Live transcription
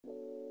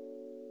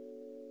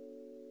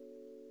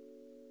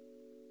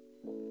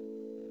Wow,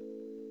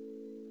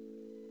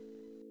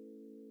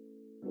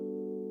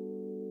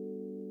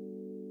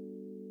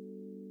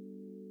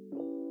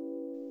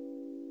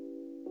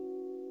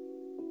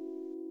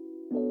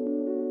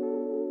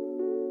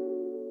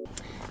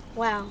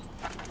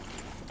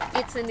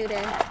 it's a new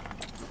day.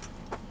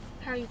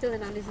 How are you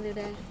feeling on this new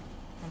day?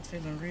 I'm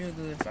feeling real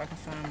good if I can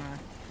find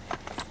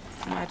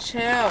my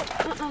child.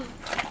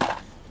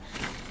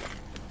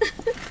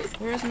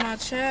 Where's my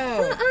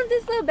child?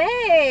 This little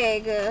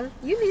bag.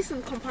 You need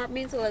some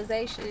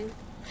compartmentalization.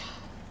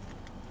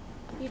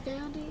 You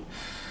found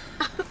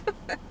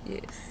it?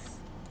 Yes.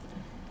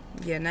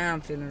 Yeah, now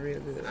I'm feeling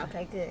real good.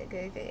 Okay,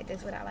 good.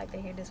 That's what I like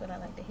to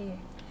hear.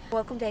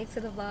 Welcome back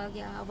to the vlog,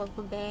 y'all.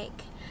 Welcome back.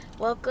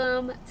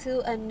 Welcome to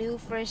a new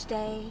fresh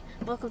day.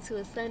 Welcome to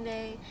a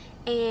Sunday.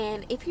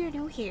 And if you're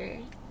new here,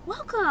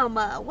 welcome.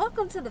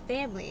 Welcome to the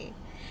family.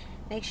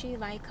 Make sure you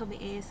like,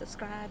 comment, and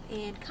subscribe,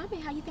 and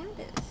comment how you found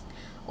us,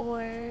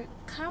 or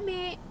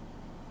comment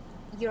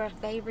your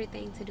favorite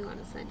thing to do on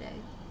a Sunday.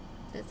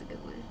 That's a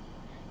good one,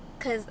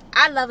 cause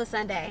I love a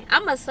Sunday.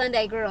 I'm a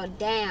Sunday girl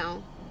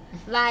down.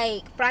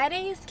 Like,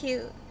 Friday is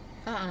cute.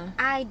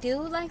 I do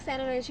like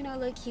Saturdays, you know, a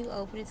little cute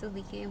opening to the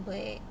weekend,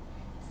 but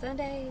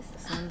Sundays.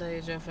 Sunday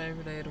is your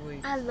favorite day of the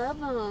week. I love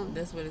them.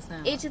 That's what it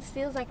sounds It like. just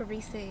feels like a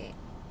reset.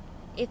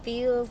 It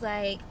feels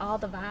like all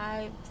the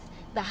vibes,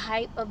 the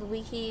hype of the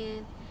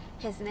weekend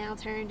has now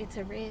turned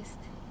into rest.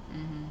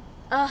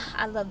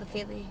 I love the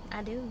feeling.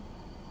 I do.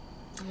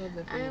 I love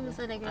that I am a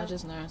Sunday girl. I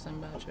just learned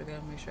something about you. I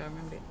gotta make sure I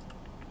remember it.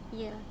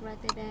 Yeah,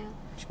 write that down.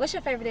 What's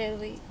your favorite day of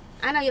the week?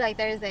 I know you like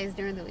Thursdays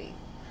during the week.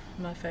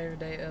 My favorite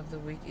day of the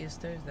week is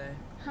Thursday.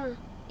 Huh?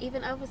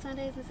 Even over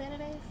Sundays and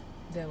Saturdays?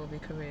 That would be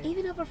correct.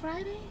 Even over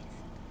Fridays?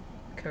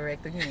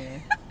 Correct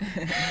again.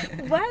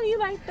 Why do you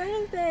like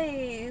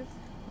Thursdays?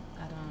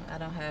 I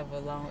don't have a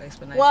long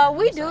explanation. Well,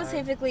 we I'm do sorry.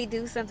 typically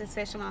do something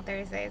special on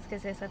Thursdays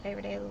because it's our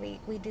favorite day of the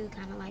week. We do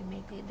kind of like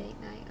make it date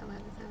night a lot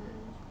of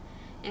times.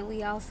 And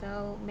we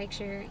also make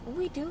sure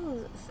we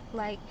do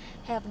like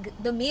have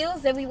the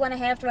meals that we want to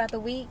have throughout the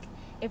week.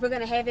 If we're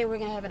going to have it, we're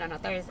going to have it on a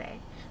Thursday.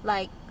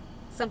 Like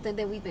something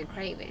that we've been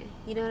craving.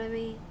 You know what I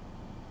mean?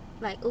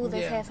 Like, ooh,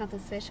 let's have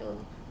something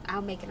special.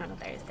 I'll make it on a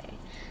Thursday.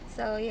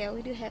 So, yeah,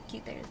 we do have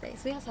cute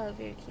Thursdays. We also have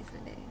very cute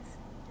Sundays.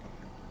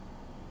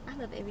 I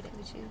love every day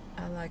with you.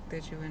 I like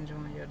that you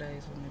enjoying your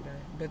days with me, babe.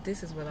 But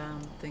this is what I'm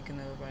thinking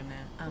of right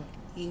now. I'm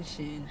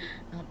itching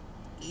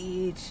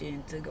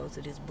to go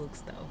to this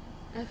bookstore.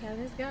 Okay,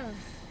 let's go.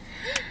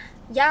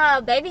 Y'all,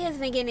 baby has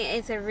been getting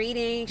into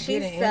reading.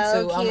 She's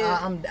so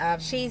cute.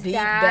 I've She's deep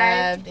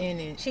dived in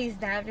it. She's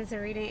dived into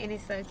reading, and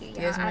it's so cute,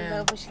 y'all. Yes, I ma'am.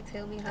 love what she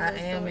tell me her I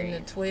am stories.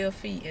 in the 12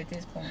 feet at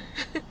this point.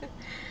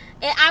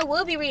 And I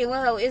will be reading with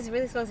her. It's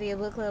really supposed to be a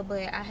book club,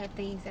 but I have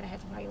things that I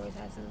have to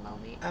prioritize in the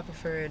moment. I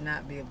prefer it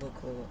not be a book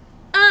club.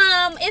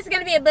 It's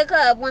gonna be a book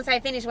club once I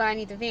finish what I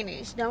need to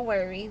finish. Don't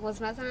worry. Once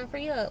my time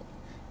free up,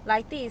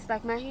 like this,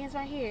 like my hands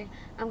right here,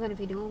 I'm gonna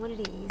be doing one of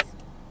these.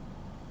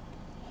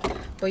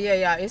 But yeah,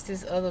 y'all, it's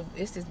this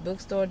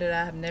bookstore that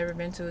I have never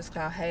been to. It's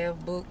called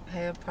Have Book,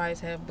 Have Price,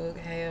 Have Book,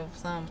 Have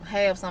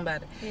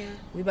Somebody. Yeah.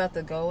 We about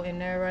to go in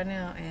there right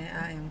now, and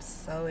I am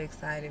so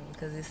excited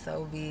because it's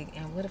so big.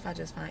 And what if I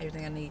just find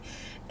everything I need?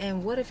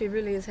 And what if it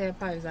really is Have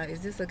Price? Like,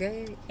 is this a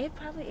gag? It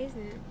probably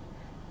isn't.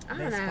 I don't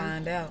know. Let's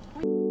find out.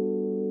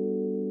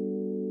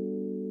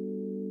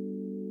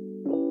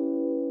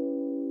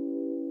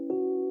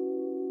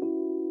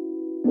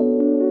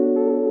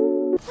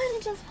 Why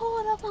didn't just pull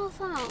it up on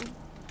something?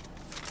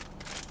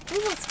 We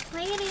was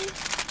planning.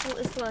 Oh,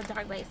 it's a little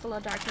dark, babe. It's a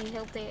little dark. Can you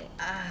help that?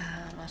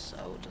 My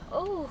shoulder.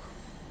 Oh,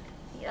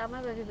 yeah, my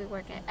baby be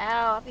working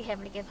out. I be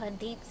having to give her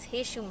deep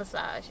tissue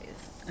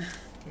massages.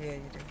 Yeah,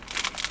 you do.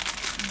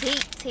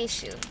 Deep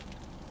tissue.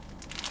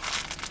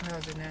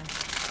 How's it now?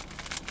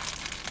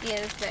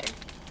 Yeah, it's better.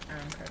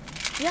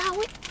 Okay. Yeah,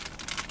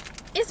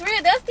 it's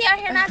real dusty out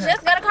here, and I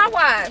just got a car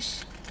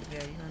wash.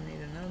 Yeah, you're gonna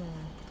need another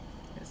one.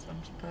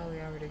 I'm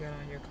probably already got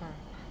on your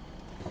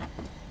car.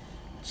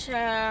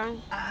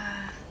 Child.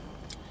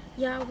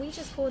 Yeah, we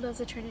just pulled up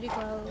to Trinity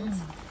Groves.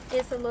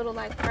 It's a little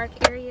like park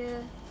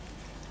area,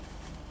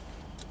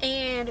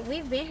 and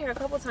we've been here a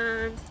couple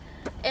times.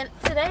 And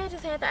today I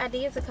just had the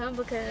idea to come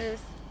because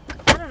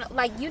I don't know,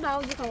 like, you know,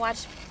 you can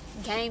watch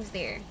games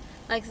there.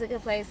 Like, it's a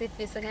good place. If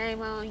it's a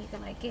game on, you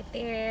can like get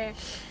there,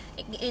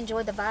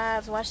 enjoy the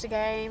vibes, watch the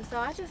game. So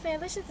I just said,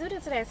 let's just do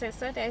this today, since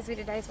Sundays be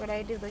the days where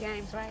they do the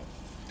games, right?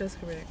 That's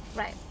correct.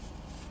 Right.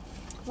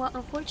 Well,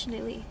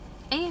 unfortunately,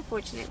 and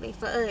fortunately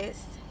for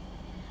us,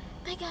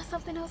 they got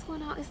something else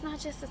going on. It's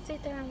not just to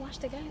sit there and watch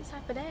the game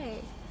type of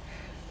day.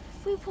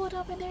 We pulled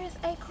up and there's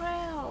a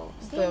crowd.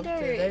 Stuff that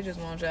Vendors. they just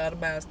want y'all to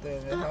buy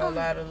stuff. A whole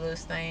lot of little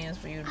stands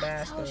for you to buy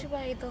I told stuff. you,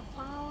 babe, the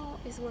fall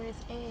is where it's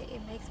at.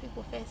 It makes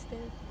people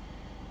festive.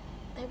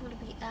 They want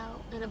to be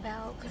out and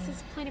about because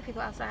there's plenty of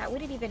people outside. We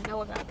didn't even know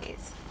about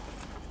this.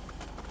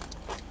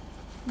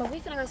 But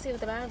we finna go see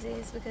what the vibes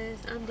is because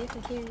I'm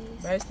definitely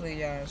curious. Basically,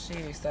 y'all, she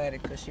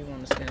excited because she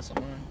want to spend some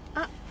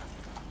money.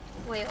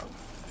 Well,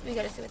 we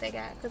gotta see what they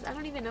got because I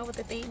don't even know what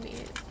the theme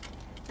is.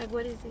 Like,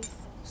 what is this?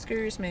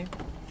 Excuse me.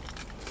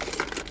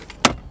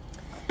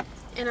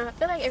 And I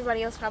feel like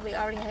everybody else probably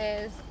already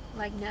has,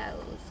 like,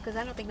 knows. Because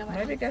I don't think nobody...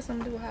 Maybe it got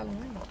something to do with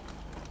Halloween.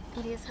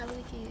 It is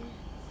Halloween.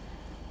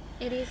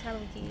 It is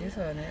Halloween. It's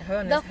her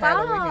the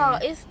fall.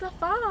 Halloween. It's the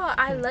fall.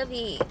 I love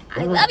it.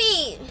 I love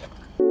it.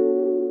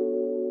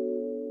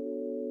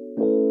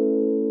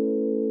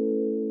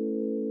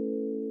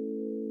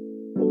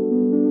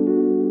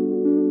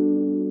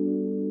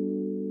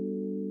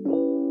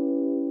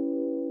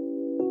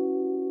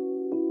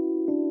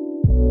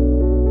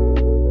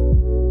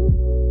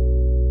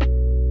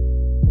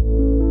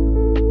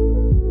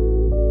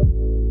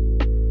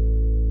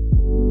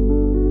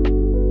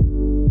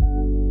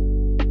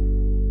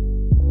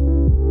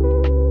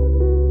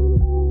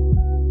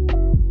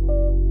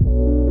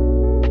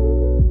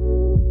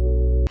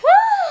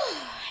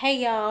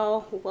 Hey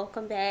y'all,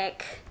 welcome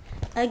back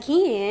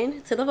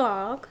again to the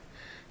vlog.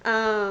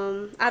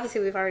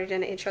 Obviously we've already done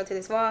the intro to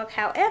this vlog.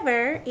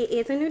 However, it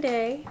is a new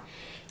day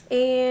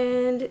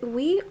and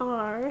we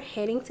are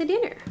heading to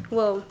dinner.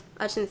 Well,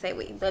 I shouldn't say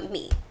we, but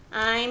me.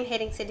 I'm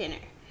heading to dinner.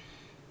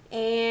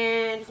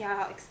 And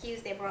y'all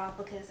excuse that bra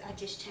because I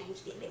just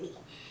changed it. Let me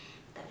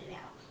throw it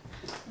out.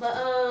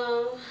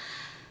 But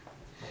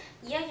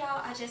yeah,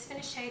 y'all, I just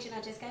finished changing.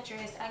 I just got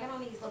dressed. I got on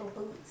these little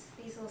boots,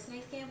 these little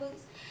snakeskin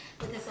boots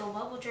with this little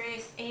bubble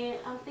dress. And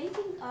I'm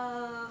thinking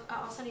of,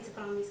 I also need to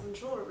put on me some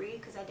jewelry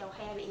because I don't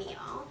have any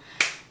on.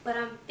 But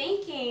I'm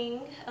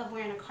thinking of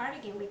wearing a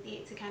cardigan with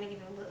it to kind of give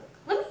it a look.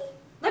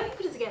 Let me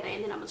put it together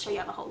and then I'm going to show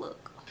y'all the whole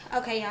look.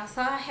 Okay, y'all,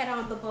 so I had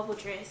on the bubble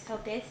dress. So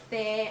that's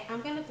that.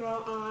 I'm going to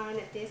throw on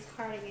this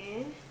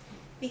cardigan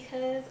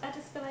because I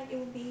just feel like it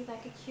would be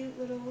like a cute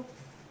little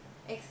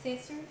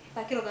accessory.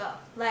 Like it'll go.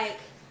 Like,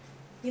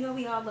 you know,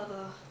 we all love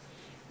a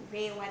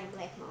red, white, and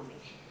black moment.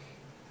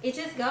 It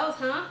just goes,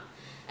 huh?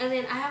 And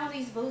then I have on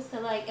these boots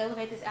to like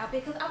elevate this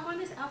outfit because I've worn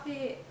this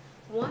outfit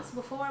once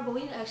before, but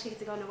we didn't actually get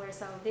to go nowhere.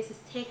 So this is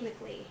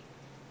technically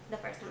the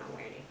first time I'm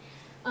wearing it.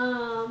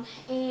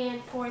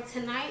 And for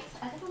tonight,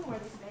 I think I'm gonna wear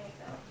this bag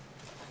though.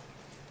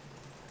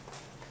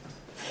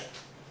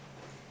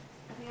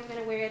 I think I'm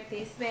gonna wear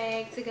this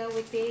bag to go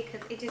with it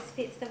because it just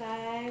fits the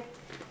vibe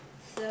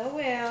so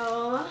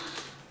well.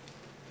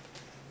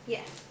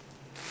 Yeah.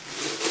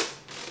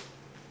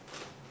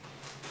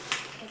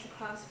 It's a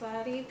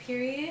crossbody,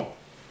 period.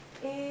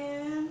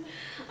 And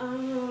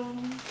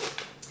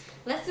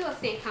let's do a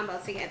scent combo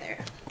together.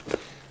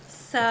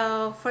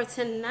 So for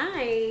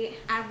tonight,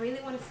 I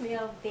really want to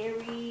smell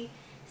very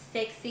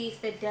sexy,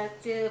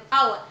 seductive.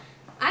 Oh,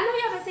 I know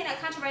y'all been seeing that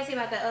controversy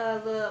about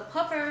the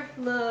puffer,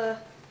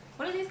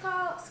 what are these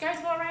called? Skirts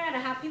go around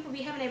and how people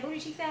be having their booty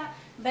cheeks out.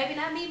 Baby,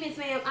 not me, Miss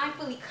Ma'am. I'm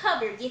fully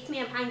covered. Yes,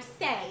 ma'am, I'm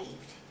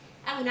saved.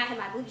 I will not have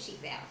my booty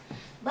cheeks out.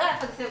 But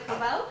for the scent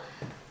combo,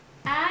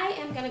 I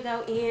am going to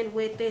go in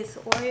with this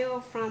oil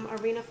from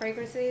Arena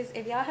Fragrances.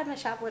 If y'all haven't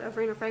shopped with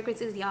Arena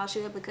Fragrances, y'all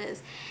should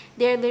because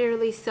they're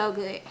literally so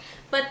good.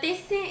 But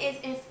this scent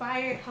is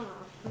inspired. Hold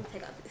on. Let me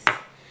take out this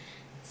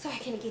so I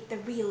can get the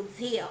real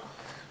deal.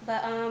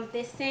 But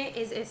this scent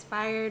is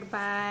inspired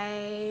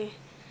by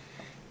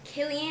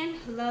Killian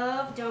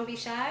Love Don't Be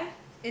Shy.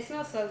 It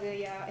smells so good,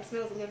 y'all. It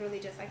smells literally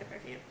just like the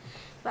perfume.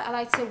 But I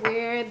like to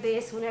wear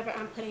this whenever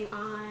I'm putting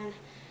on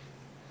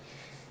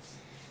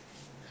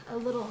a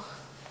little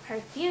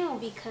perfume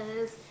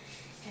because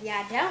if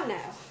y'all don't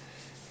know,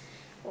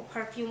 well,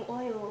 perfume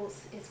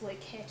oils is what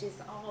catches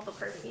all the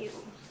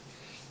perfume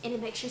and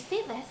it makes your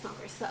scent last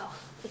longer. So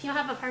if you don't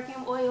have a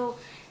perfume oil,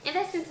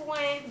 invest into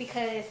one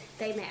because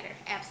they matter,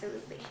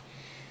 absolutely.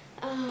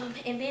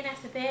 And then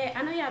after that,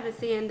 I know y'all been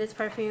seeing this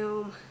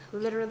perfume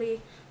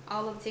literally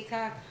all over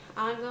TikTok.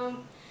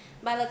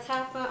 By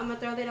Latifah, I'm gonna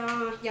throw that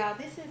on. Y'all,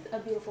 this is a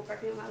beautiful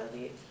perfume. I love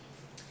it.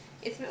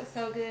 It smells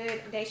so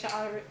good.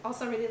 Daisha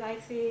also really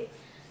likes it.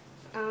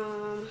 I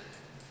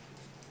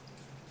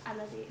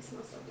love it. It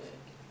smells so good.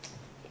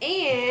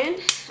 And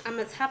I'm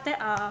gonna top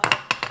that off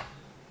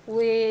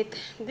with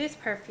this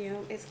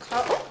perfume. It's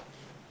called.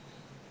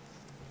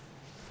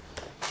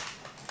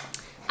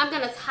 I'm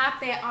gonna top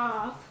that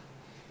off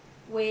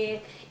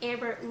with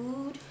Amber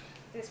Oud.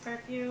 This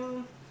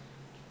perfume.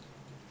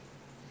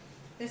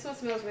 This one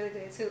smells really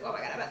good too. Oh my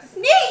god, I'm about to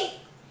sneeze!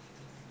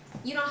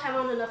 You don't have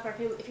on enough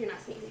perfume if you're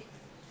not sneezing.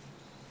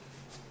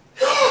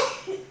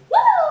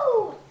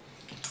 Woo!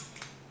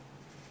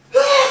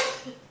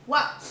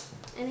 Wow.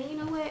 And then you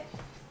know what?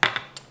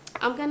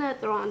 I'm gonna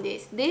throw on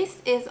this.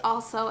 This is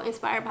also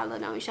inspired by Lil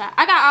Don't Be Shy.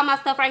 I got all my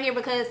stuff right here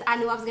because I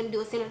knew I was gonna do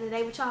a scent of the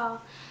day with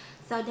y'all.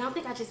 So don't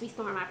think I just be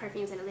storing my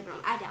perfumes in the living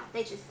room. I don't.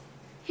 They just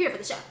here for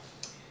the show.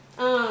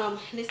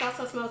 This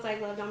also smells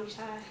like Love Don't Be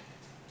Shy.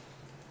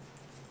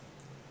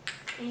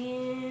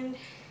 And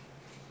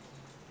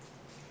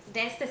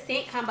that's the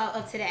scent combo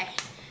of today.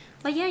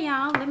 But yeah,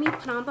 y'all, let me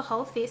put on the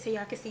whole fit so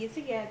y'all can see it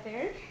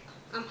together.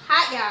 I'm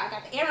hot, y'all. I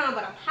got the air on,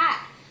 but I'm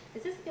hot.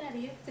 Is this a good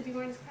idea to be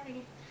wearing this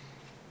cardigan?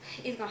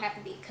 It's gonna have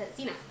to be because,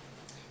 you know,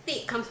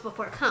 fit comes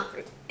before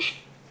comfort.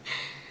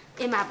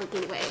 In my book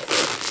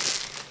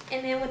anyways.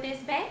 And then with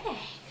this bag.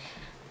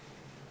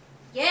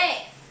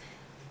 Yes.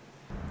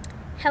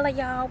 Hello,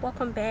 y'all.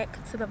 Welcome back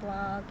to the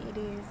vlog. It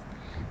is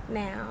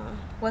Now,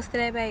 what's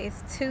today, babe?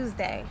 It's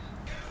Tuesday.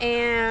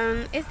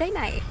 And it's day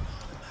night.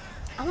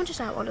 I want to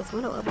try to roll this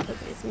window up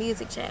because it's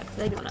music chat, because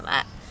they doing a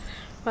lot.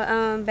 But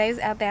babe's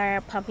out there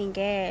pumping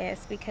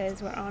gas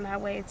because we're on our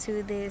way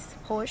to this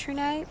poetry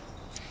night.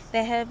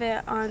 They have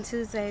it on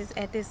Tuesdays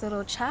at this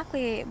little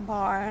chocolate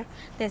bar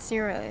that's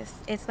near us.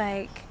 It's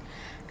like,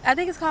 I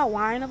think it's called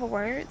Wine Over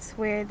Words,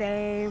 where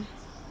they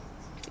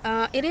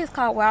it is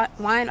called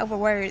Wine Over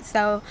Words.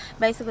 So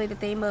basically the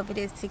theme of it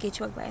is to get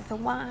you a glass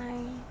of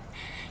wine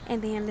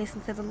and then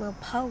listen to the little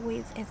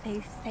poets as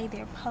they say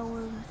their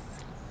poems.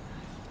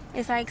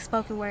 It's like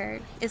spoken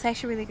word. It's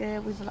actually really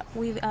good.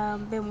 We've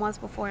been once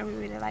before and we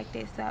really liked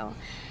it. So,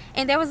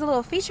 and there was a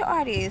little feature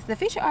artist. The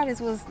feature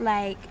artist was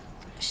like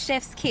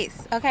chef's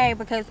kiss, okay,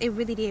 because it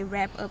really did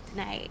wrap up the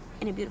night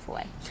in a beautiful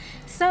way.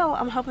 So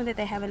I'm hoping that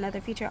they have another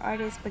feature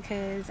artist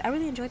because I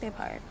really enjoyed that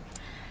part.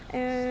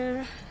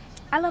 And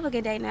I love a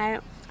good date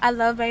night. I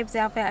love Babe's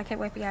outfit. I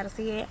can't wait for y'all to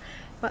see it.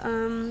 But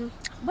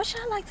what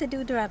y'all like to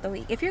do throughout the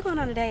week? If you're going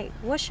on a date,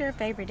 what's your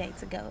favorite date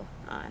to go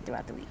on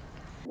throughout the week?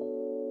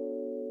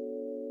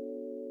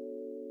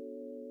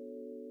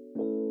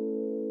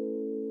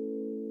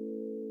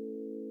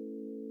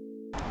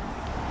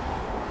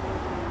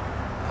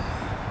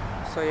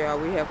 So y'all,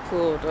 we have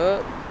pulled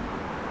up.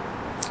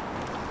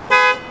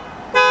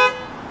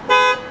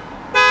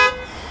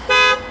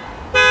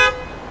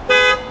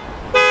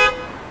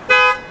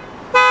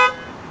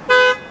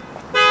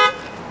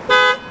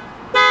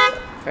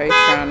 Faye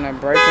trying to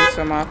break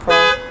into my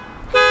car.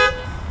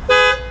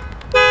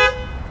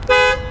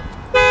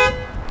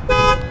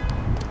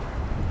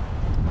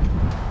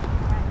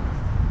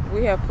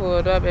 We have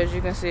pulled up. As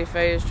you can see,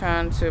 Faye is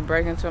trying to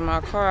break into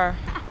my car.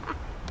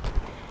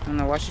 I don't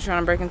know why she's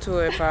trying to break into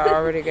it if I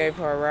already gave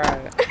her a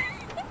ride.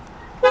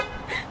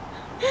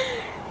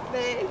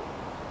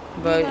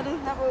 But you know,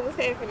 that's not what was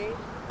happening.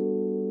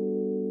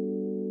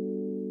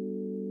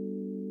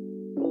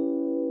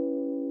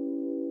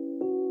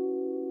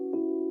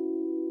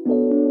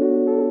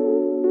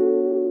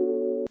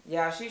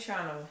 Yeah, she's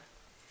trying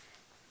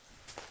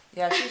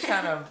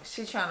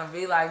to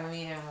be like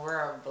me and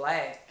wear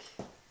black.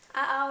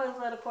 I always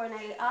love to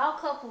coordinate. All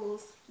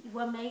couples,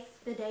 what makes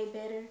the day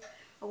better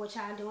or what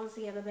y'all doing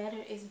together better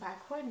is by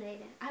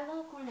coordinating. I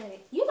love coordinating.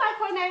 You like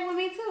coordinating with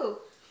me too.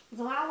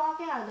 So when I walk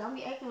out, don't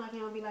be acting like you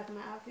don't be liking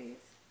my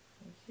outfits.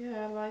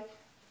 Yeah, I like.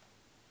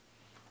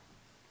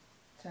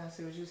 Trying to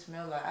see what you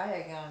smell like. I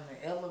had got on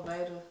the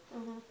elevator.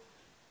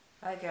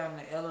 I got on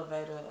the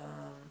elevator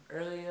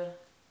earlier,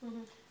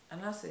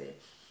 and I said,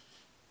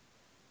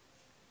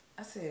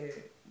 I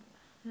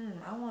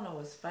wonder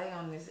was Faye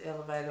on this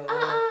elevator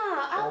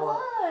I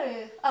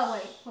was. Oh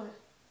wait, what?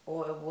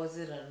 Or was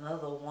it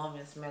another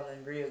woman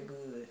smelling real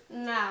good?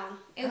 No,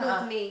 it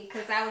was me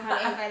because I was on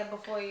the elevator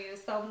before you.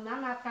 So now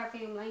my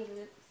perfume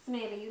language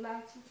smelling. You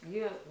like it?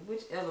 Yeah,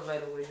 which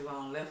elevator was you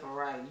on, left or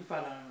right? You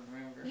probably don't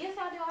remember. Yes,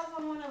 I do. I was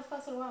on the one that was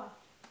close to the wall.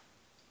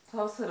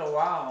 Close to the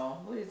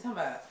wall? What are you talking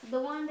about?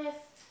 The one that's...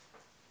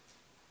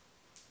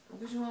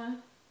 Which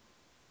one?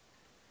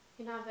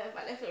 You know, if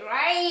I left or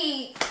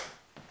right.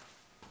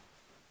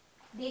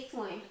 This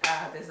one.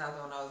 That's not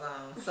the one I was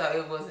on. So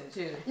it wasn't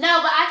you.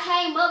 No, but I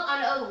came up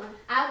on the other one.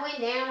 I went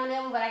down on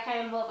that one, but I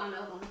came up on the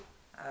other one.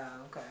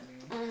 Oh, okay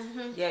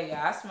then.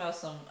 Yeah. I smelled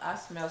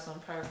some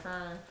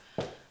perfume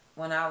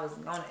when I was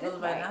on the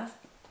elevator. Right.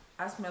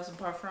 I smelled some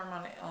perfume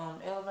on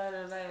the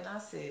elevator today, and I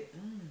said,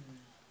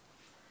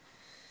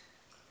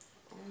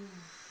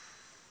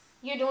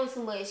 You're doing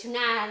too much.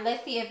 Nah,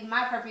 let's see if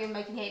my perfume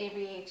make you hate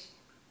every reaction.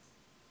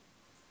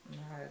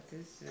 Alright,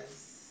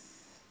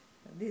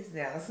 this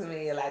down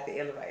smell like the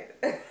elevator.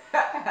 Girl,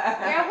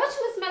 what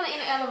you was smelling in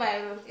the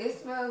elevator?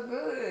 It smelled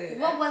good.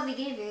 What was it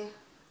giving?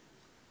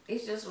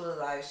 It just was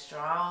like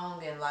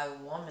strong and like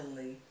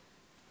womanly.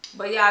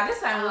 But yeah,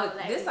 this ain't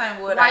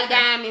what White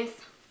diamonds.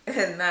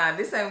 Nah,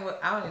 this ain't what,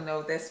 I don't even know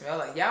what that smell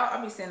like. Y'all,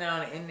 I be seeing that on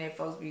the internet,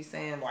 folks be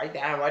saying white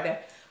diamond.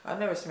 I've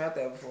never smelled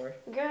that before.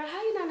 Girl,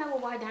 how you not know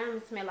what white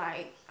diamonds smell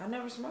like? I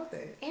never smelled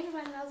that.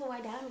 Everybody knows what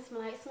white diamonds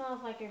smell like. It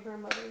smells like your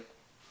grandmother.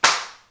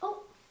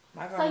 Oh.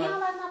 My grandma, so you don't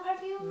like my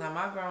perfume? Nah,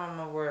 my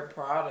grandma wear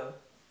Prada.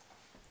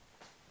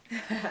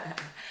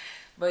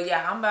 But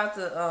yeah, I'm about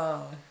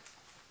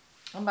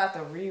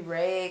to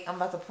re-rag. I'm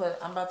about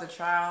to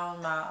try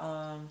on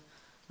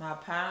my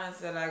pants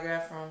that I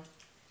got from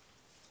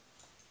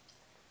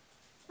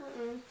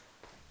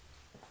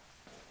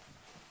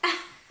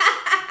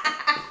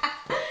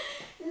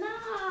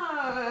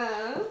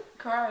No.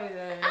 Crazy.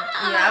 Yeah,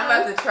 I'm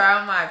about to try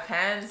on my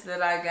pants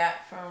that I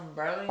got from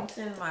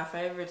Burlington, my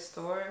favorite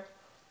store.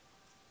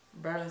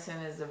 Burlington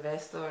is the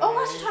best store. Oh,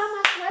 I should try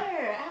my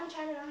sweater. I haven't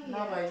tried it on yet.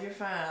 No, but you're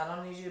fine. I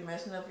don't need you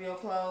messing up your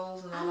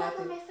clothes. I'm not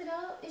gonna mess it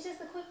up. It's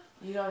just a quick.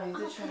 You don't need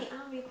to try.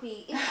 I'm real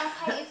quick. It's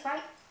okay. It's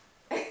right.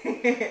 Babe,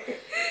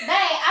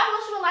 I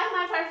want you to like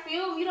my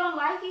perfume. You don't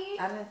like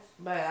it? I didn't.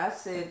 But I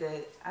said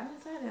that. I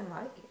didn't say I didn't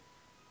like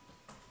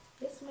it.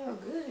 It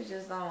smelled good. It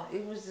just don't.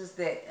 It was just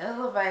that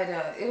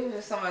elevator. It was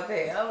just something about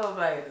that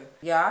elevator.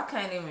 Yeah, I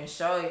can't even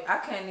show you. I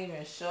can't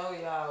even show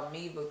y'all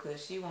me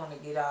because she want to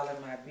get all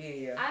in my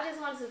video. I just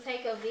wanted to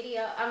take a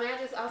video. I mean, I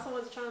just also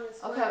wanted to try on this.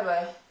 Okay,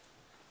 babe.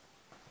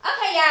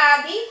 Okay,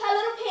 y'all. These her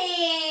little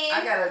pants.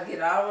 I gotta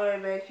get all the way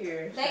back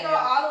here. They go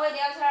all the way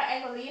down to her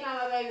ankle. You know,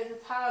 my baby is a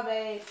tall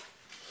babe.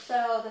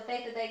 So the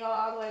fact that they go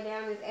all the way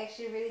down is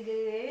actually really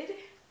good.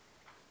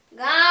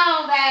 Go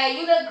on, babe.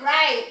 You look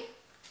great.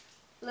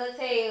 Little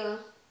tail.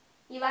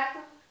 You like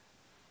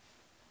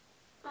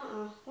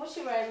them? What's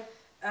your rating?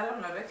 I don't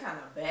know. They're kind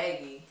of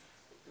baggy.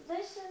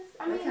 That's just,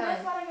 I mean,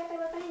 that's why I got that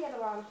little thing at the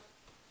bottom.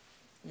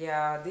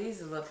 Yeah,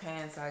 these are little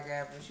pants I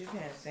got, but you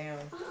can't see them.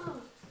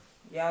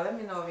 Y'all, let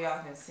me know if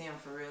y'all can see them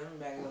for real. Let me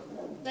back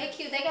up. They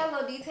cute. They got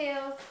little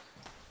details.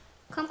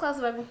 Come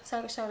closer, baby, so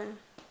I can show them.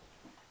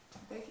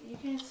 You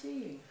can't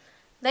see.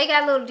 They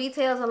got little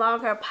details along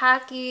her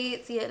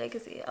pockets. Yeah, they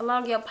can see it.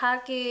 Along your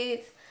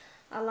pockets.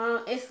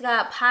 It's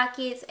got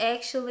pockets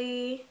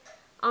actually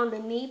on the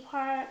knee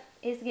part.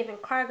 It's giving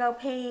cargo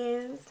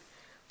pants.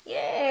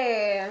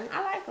 Yeah,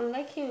 I like them.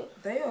 They cute.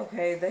 They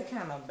okay. They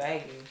kind of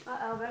baggy.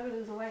 Baby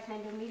lose away.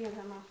 Can't do mediums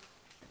anymore.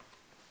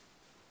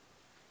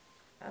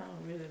 I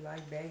don't really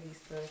like baggy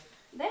stuff.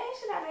 They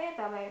actually not bad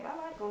though, babe. I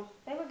like them.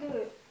 They were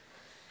good.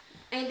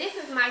 And this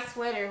is my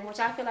sweater, which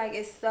I feel like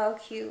is so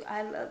cute.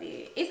 I love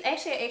it. It's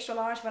actually an extra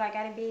large, but I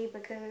got it big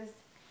because...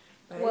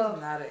 Well,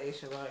 it's not an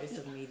extra large. It's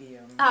a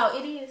medium. Oh,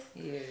 it is?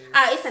 Yeah.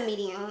 Oh, it's a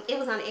medium. It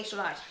was on the extra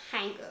large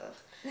hanger.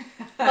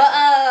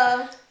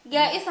 But,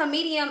 yeah, it's a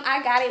medium.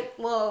 I got it.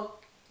 Well,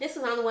 this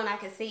was the only one I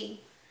could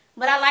see.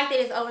 But I like that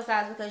it's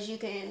oversized because you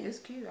can... It's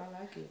cute. I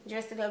like it.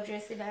 Dress it up,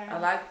 dress it down. I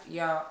like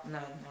y'all... No,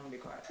 I'm going to be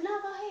quiet.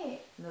 No, go ahead.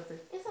 Nothing.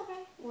 It's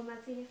okay. When my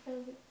titties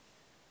covered.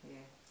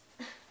 Yeah.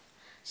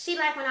 She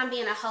like when I'm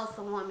being a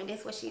wholesome woman.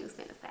 That's what she was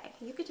finna say.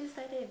 You could just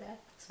say that, though.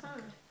 It's fine.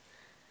 Okay.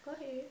 Go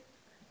ahead.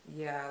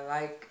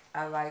 Yeah,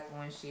 I like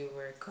when she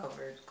wear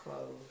covered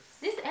clothes.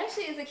 This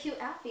actually is a cute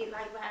outfit,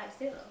 like by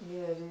itself.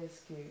 Yeah, it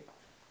is cute.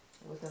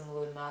 With them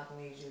little knock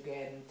knees you got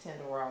and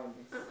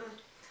tenderonies.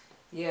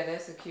 Yeah,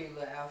 that's a cute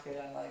little outfit.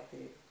 I like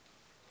it.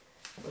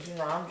 But you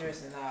know, I'm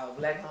dressing all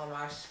black on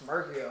my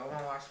Scorpio. I'm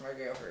on my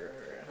Scorpio for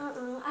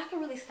real. I can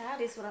really style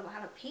this with a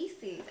lot of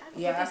pieces.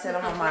 I said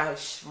I'm on my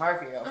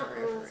Scorpio for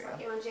real.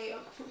 Scorpio in jail.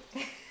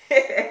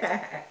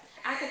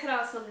 I could put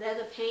on some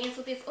leather pants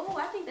with this. Oh,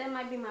 I think that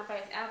might be my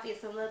first outfit.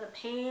 Some leather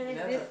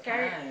pants. This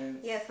skirt.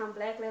 Yeah, some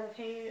black leather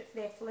pants.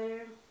 That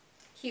flare.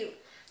 Cute.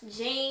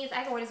 Jeans.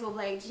 I can wear this with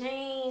black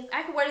jeans.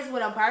 I can wear this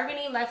with a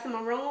burgundy, like some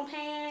maroon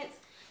pants.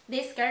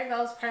 This skirt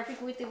goes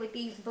perfect with it with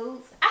these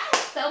boots. I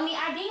have so many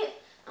ideas.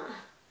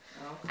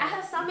 I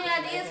have so many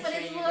ideas for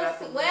this little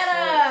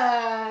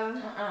sweater.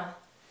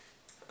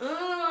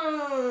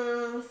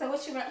 So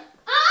what you got?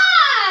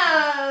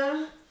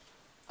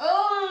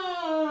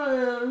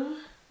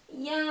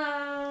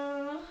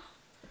 Yeah.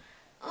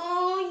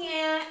 Oh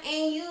yeah,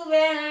 and you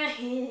better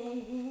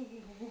hit.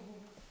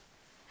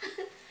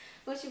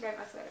 What you rate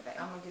my sweater, babe?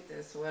 I'm gonna get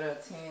that sweater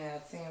 10 out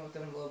of 10 with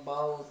them little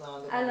bows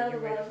on. I love the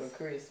bows. ready for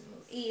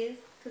Christmas. Is,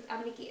 because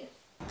I'm the gift.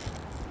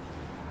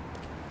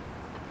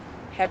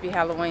 Happy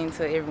Halloween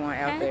to everyone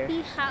out there.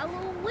 Happy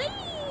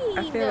Halloween!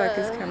 I feel like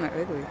it's kind of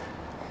ugly.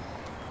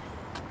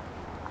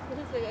 It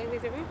does look ugly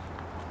to me.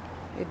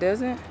 It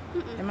doesn't?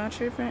 Am I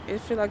tripping?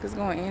 It feel like it's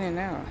going in and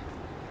out.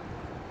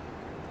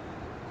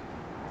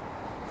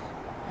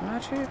 Am I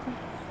tripping?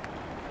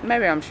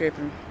 Maybe I'm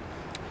tripping.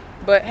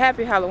 But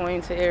happy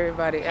Halloween to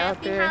everybody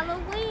out there. Happy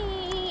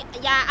Halloween!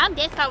 Yeah, I'm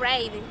Desto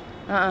Raven.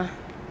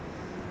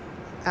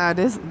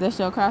 That's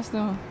your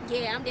costume?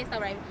 Yeah, I'm Desto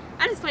Raven.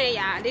 I'm just playing,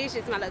 y'all. These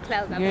just my little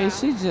clothes. Yeah,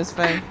 she's just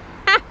Faye.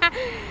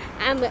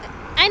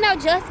 I know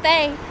just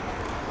Faye.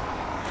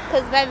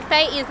 Because baby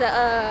Faye is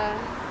a,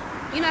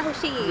 you know who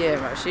she is.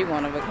 Yeah, right. She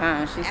one of a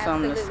kind. She's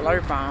something to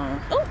slurp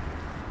on. Ooh.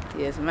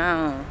 Yes,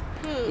 ma'am.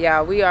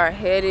 Yeah, we are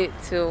headed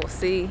to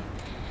see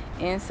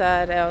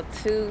Inside Out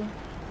 2.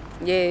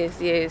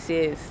 Yes.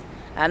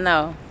 I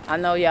know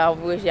y'all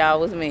wish y'all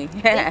was me.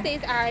 This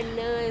is our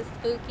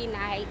non-spooky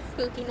night.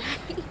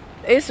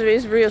 It's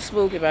real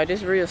spooky, bro.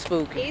 It's real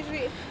spooky. It's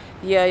real.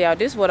 Yeah, y'all,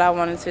 this is what I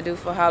wanted to do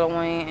for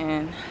Halloween,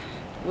 and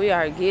we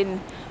are doing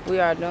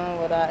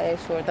what I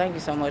asked for. Thank you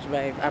so much,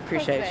 babe. I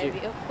appreciate you.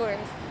 Of course.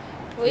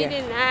 We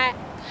did not.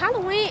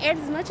 Halloween, as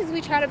much as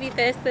we try to be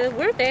festive,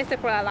 we're festive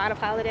for a lot of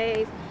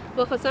holidays.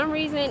 But for some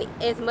reason,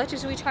 as much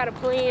as we try to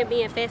plan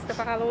being festive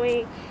for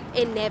Halloween,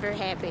 it never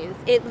happens.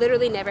 It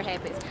literally never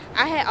happens.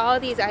 I had all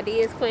these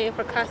ideas planned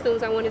for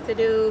costumes I wanted to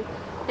do.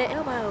 The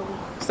elbow.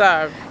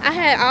 Sorry. I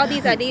had all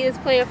these ideas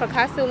planned for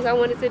costumes I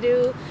wanted to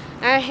do.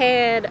 I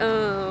had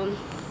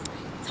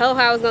told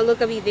her I was going to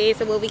look up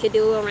events and what we could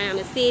do around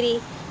the city.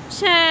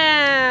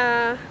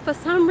 Child, for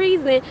some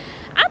reason,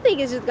 I think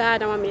it's just God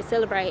don't want me to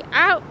celebrate.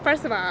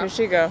 First of all, where'd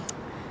she go?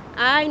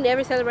 I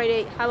never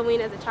celebrated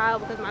Halloween as a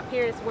child because my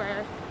parents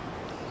was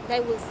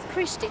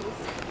Christians.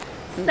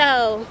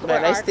 So,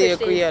 they still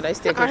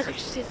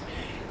Christians.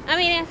 I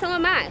mean, and so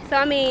am I. So,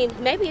 I mean,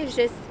 maybe it's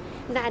just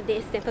not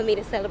destined for me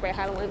to celebrate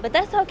Halloween, but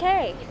that's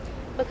okay.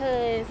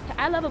 because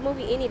I love a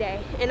movie any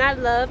day, and I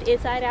loved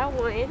Inside Out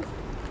 1.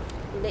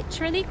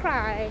 Literally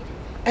cried,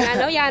 and I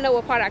know y'all know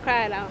what part I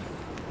cried on.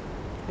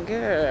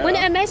 Girl. When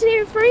the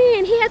imaginary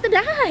friend, he had to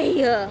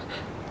die.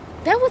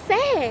 That was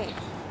sad.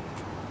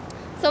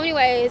 So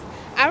anyways,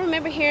 I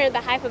remember hearing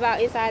the hype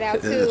about Inside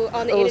Out 2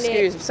 on the internet.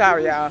 Excuse me.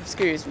 Sorry, y'all.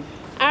 Excuse me.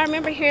 I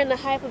remember hearing the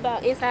hype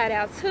about Inside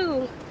Out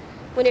 2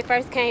 when it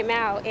first came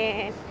out,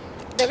 and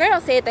the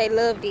girls said they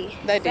loved it.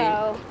 They did.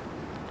 So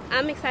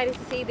I'm excited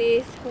to see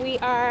this.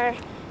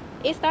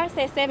 It starts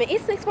at 7.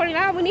 It's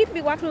 6:49. We need to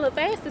be walking a little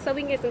faster so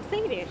we can get some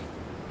seating.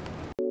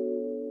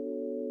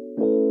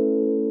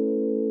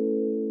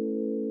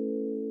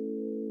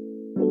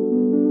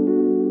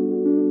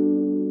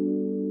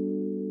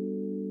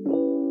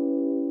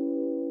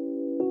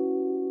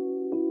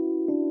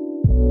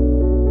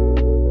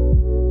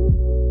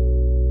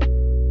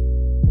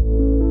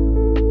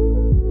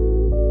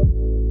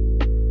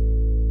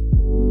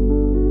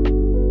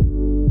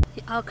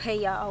 Okay,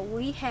 y'all,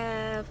 we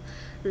have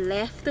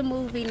left the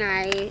movie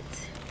night,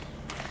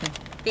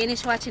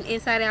 finished watching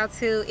Inside Out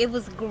 2. It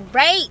was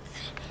great.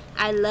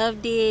 I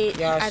loved it.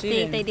 I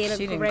think they did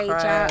a great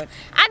job.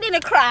 I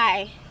didn't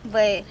cry,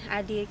 but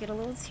I did get a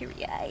little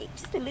teary-eyed,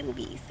 just a little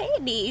bit.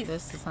 Sadness.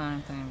 That's the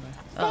same thing,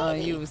 but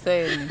you were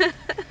saying.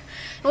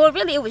 Well,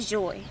 really, it was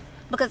joy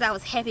because I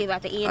was happy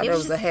about the end. It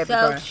was just a happy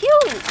so cry.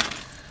 cute.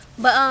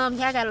 But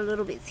yeah, I got a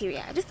little bit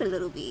teary-eyed, just a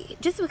little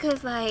bit, just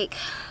because like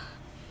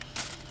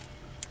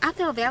I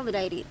felt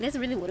validated. That's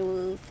really what it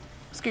was.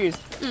 Excuse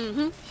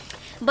me.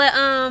 But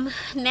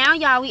now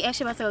y'all, we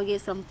actually about to go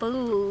get some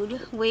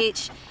food,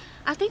 which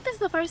I think this is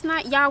the first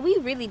night. Y'all, we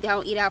really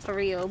don't eat out for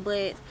real,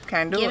 but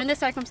given the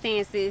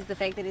circumstances, the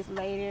fact that it's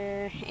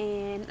later,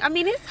 and I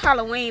mean it's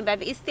Halloween,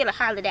 baby, it's still a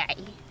holiday.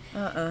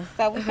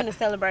 So we're gonna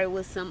celebrate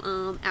with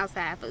some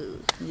outside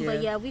food. Yeah.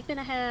 But yeah, we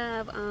finna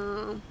have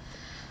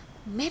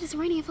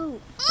Mediterranean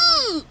food.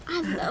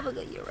 I love a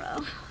good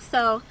gyro.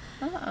 So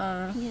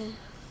yeah.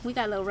 We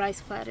got little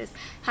rice platters.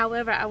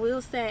 However, I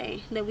will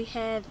say that we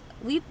have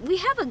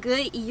a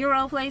good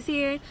Euro place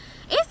here.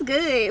 It's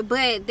good,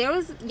 but there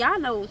was, y'all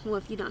know, well,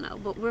 if you don't know,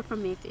 but we're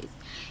from Memphis,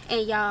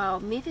 and y'all,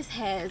 Memphis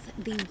has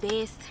the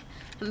best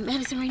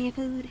Mediterranean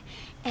food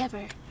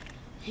ever,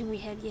 and we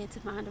have yet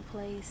to find a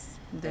place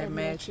that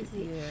matches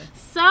it. Yeah.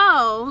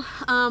 So,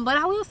 but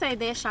I will say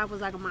that shop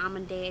was like a mom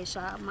and dad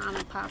shop, mom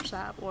and pop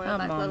shop, or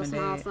like little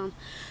small some.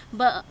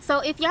 But so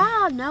if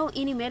y'all know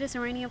any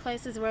Mediterranean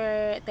places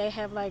where they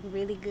have like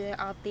really good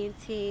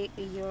authentic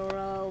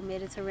Euro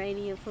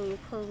Mediterranean food,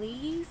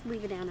 please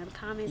leave it down in the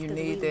comments because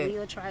we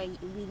will try.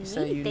 We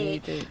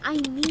need that. I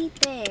need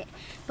that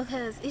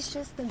because it's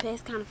just the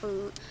best kind of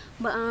food.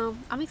 But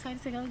I'm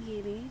excited to go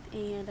get it,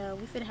 and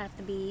we finna have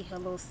to be a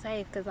little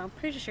safe because I'm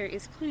pretty sure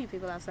it's plenty of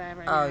people outside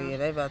right now. Oh yeah,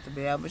 they about to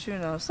be out, but you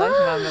know, safe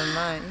not in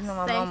mine. You know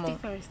my Safety mama.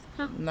 first.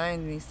 Huh?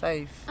 Name me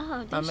safe.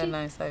 Oh, did my she?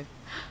 name safe.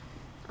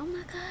 Oh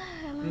my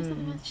God, I learn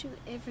something about you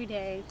every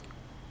day.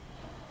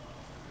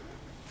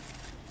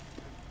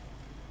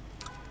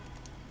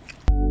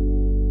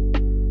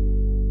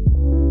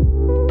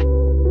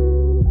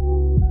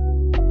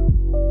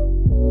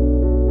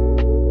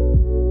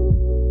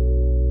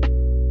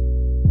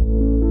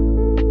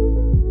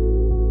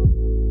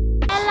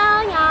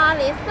 Hello y'all,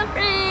 it's the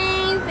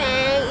friends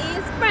and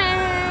it's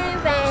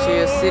friends and She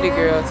a city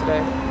girl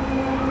today.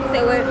 You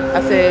said what?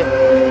 I said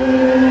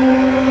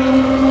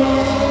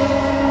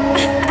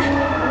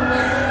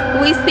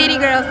we city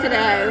girls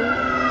today.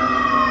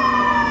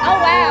 Oh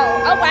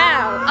wow, oh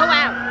wow, oh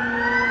wow.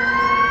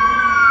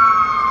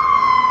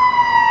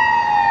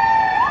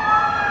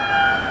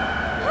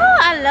 Oh,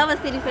 I love a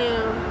city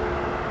film.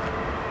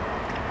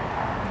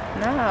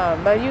 nah,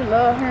 but you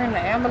love her in the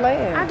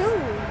ambulance. I do,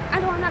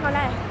 I'm not gonna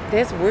lie.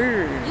 That's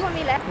weird. You want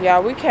me to laugh? Yeah,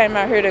 we came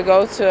out here to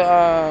go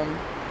to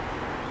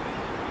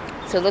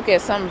look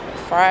at some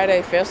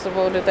Friday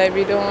festival that they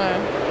be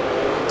doing.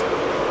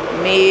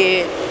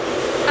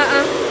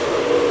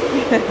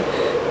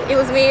 It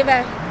was me,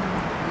 babe.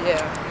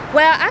 Yeah.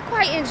 Well, I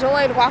quite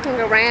enjoyed walking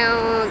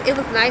around. It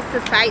was nice to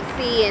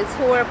sightsee and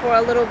tour for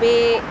a little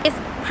bit. It's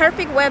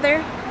perfect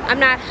weather. I'm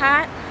not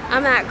hot.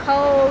 I'm not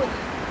cold.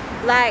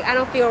 Like, I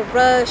don't feel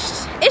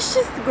rushed. It's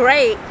just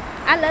great.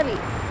 I love it.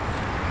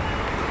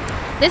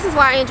 This is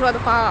why I enjoy the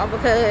fall,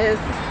 because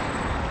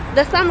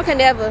the summer can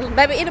never.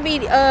 Baby, it'll be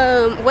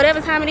whatever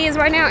time it is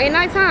right now at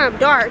nighttime,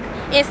 dark,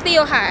 and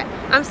still hot.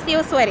 I'm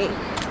still sweating.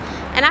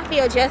 And I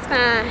feel just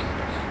fine.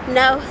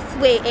 No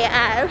sweat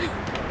at all.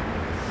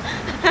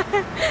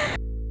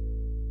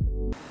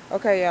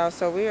 Okay, y'all,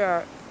 so we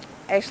are,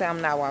 actually,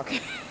 I'm not walking.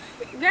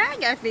 Girl, I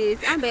got this.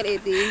 I'm better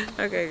at this.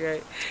 Okay,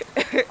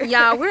 great.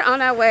 Y'all, we're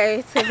on our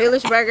way to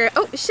Village Burger.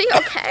 Oh, is she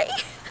okay?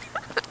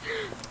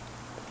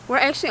 We're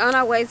actually on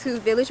our way to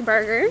Village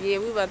Burger. Yeah,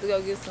 we about to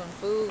go get some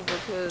food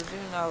because, you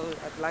know,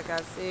 like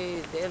I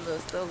said, that little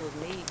stuff was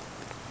neat.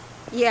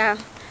 Yeah,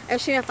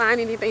 and she didn't find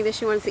anything that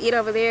she wanted to eat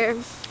over there.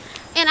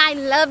 And I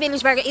love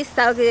Village Burger. It's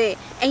so good.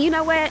 And you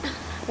know what?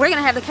 We're going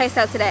to have the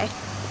queso today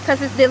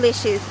because it's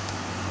delicious.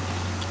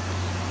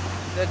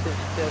 The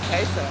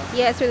queso?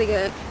 Yeah, it's really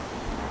good.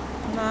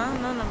 No, I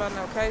don't know nothing about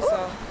no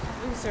queso.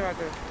 We can sit right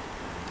there.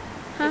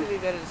 Huh? It'd be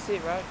better to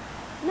sit, right?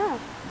 No.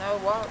 No,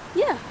 walk?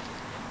 Yeah.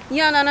 You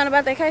don't know nothing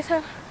about that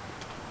queso?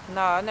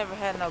 No, I never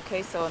had no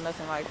queso or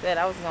nothing like that.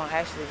 I was going to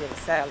actually get a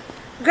salad.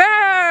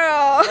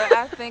 Girl! But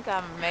I think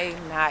I may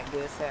not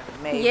get a salad.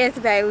 Maybe. Yes,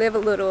 babe. Live a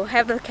little.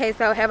 Have the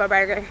queso. Have a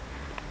burger.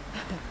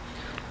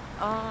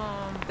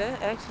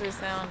 That actually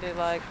sounded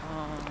like,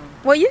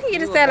 Well, you can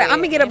get a salad. I'm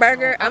going to get a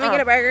burger. I'm going to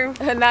get a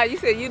burger. Nah, you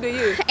said you do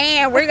you.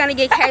 And we're going to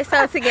get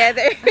queso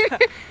together.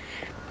 Okay.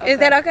 Is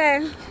that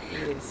okay?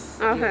 Yes.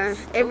 Okay.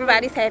 Yes.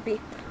 Everybody's happy.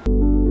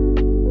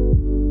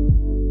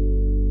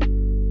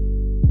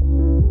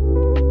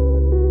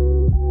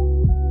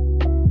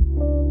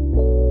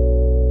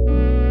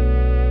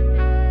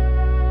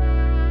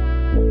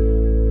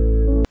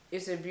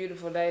 It's a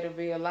beautiful day to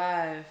be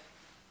alive.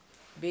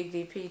 Big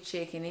DP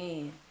checking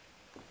in.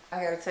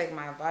 I gotta take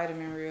my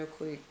vitamin real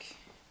quick.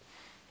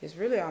 It's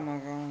really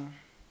almost gone.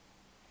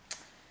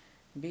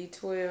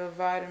 B12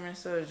 vitamin,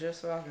 so it's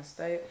just so I can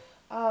stay.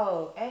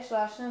 Oh, actually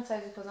I shouldn't take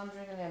it because I'm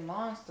drinking that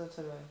Monster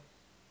today.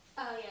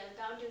 Oh,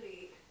 yeah. Don't do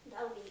it.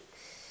 Don't eat.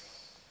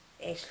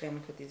 Actually, I'm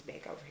gonna put this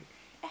back over here.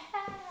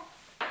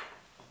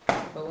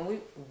 But when we,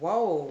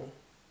 whoa.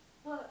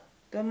 What?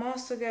 The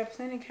Monster got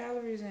plenty of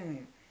calories in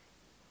it.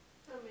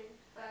 I mean,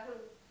 500.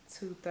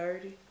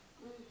 230.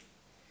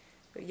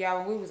 But y'all,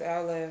 when we was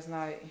out last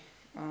night,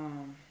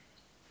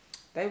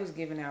 they was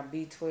giving out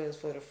B12s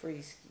for the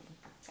free ski.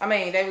 I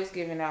mean, they was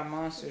giving out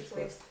monsters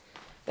for.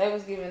 They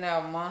was giving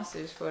out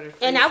monsters for the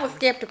free And I was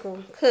skeptical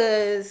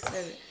because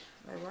like,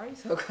 why are you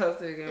so close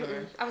to the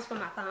camera? I was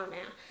putting my phone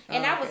down.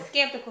 And I was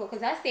skeptical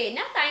because I said,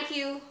 no, thank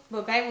you.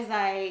 But babe was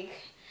like,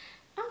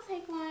 I'll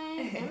take one.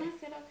 And I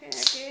said, okay, I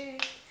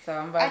guess. So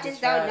I'm about I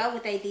just don't know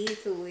what they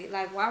did to it.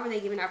 Like, why were they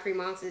giving out free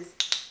monsters?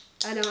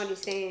 I don't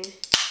understand.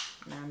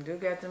 Now, I do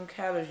got them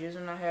calories.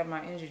 Usually when I have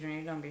my energy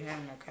drink, you don't be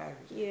having no calories.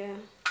 Yeah.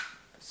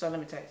 So let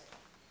me taste.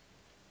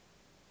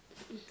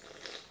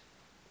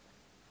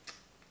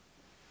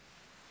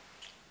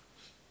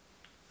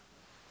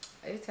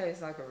 It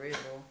tastes like a Red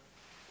Bull.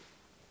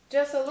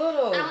 Just a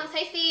little. I don't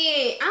taste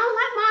it. I don't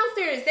like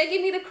monsters. They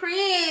give me the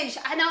cringe.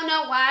 I don't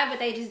know why, but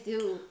they just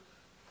do.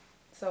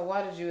 So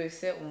why did you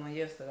accept one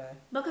yesterday?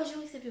 Because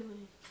you accepted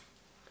one.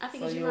 I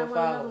figured So you you might a want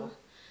another follower. one.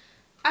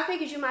 I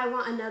figured you might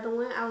want another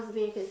one. I was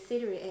being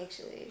considerate,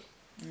 actually.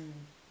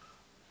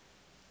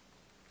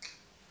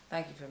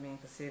 Thank you for being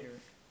considerate.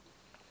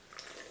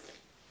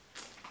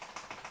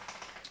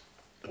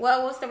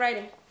 Well, what's the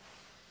rating?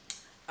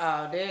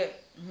 Oh,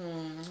 that,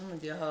 I'm gonna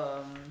give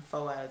her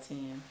 4 out of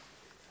 10.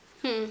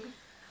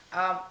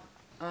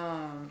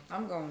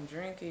 I'm gonna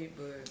drink it,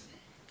 but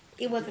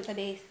It wasn't for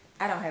this.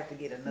 I don't have to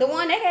get another. The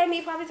one they gave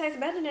me probably tastes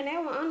better than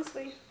that one,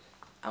 honestly.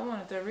 I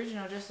wanted the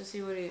original just to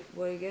see what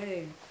it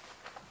gave.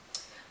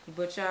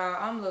 But y'all,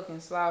 I'm looking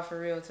slow for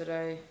real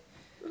today.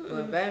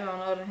 But baby, on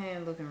the other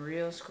hand, looking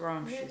real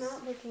scrumptious. You're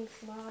not looking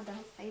small.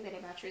 Don't say that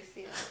about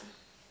yourself.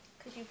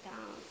 Because you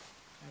don't.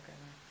 Okay.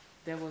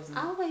 That wasn't.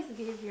 Always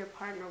give your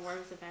partner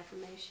words of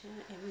affirmation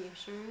and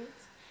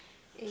reassurance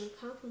and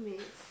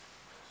compliments.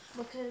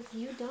 Because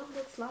you don't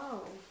look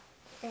slow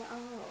at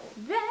all.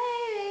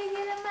 Baby,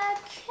 get on my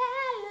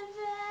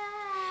calendar.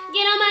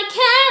 Get on my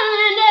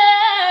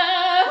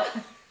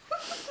calendar!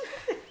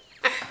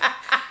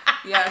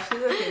 Yeah, she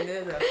looking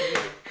good though.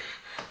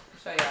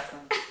 Show y'all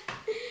something.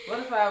 What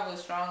if I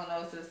was strong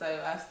enough to say,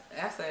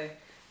 I say,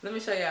 let me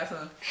show y'all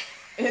something.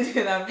 And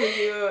then I pick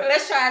you up.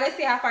 Let's try. Let's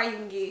see how far you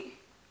can get.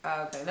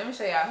 Okay, let me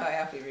show y'all her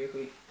outfit real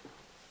quick.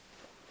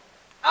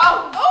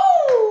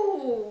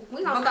 Oh!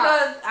 We gonna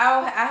Because stop.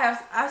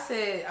 I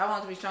said I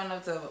want to be strong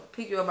enough to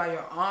pick you up by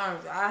your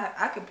arms.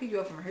 I could pick you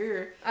up from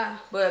here,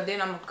 but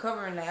then I'm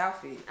covering the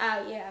outfit.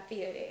 Oh, yeah, I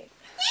feel that.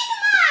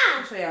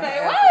 I'll show y'all her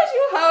Babe, why outfit. would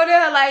you hold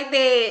her like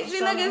that? She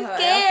showing looking her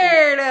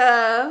scared.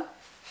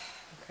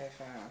 Okay,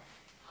 fine.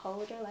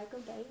 Hold her like a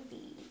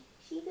baby.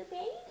 She's a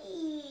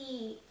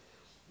baby.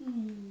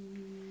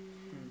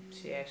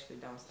 She actually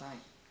don't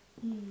stink.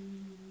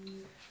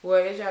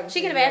 Well, as y'all can She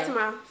see, get a bath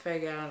tomorrow.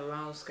 Fake out on the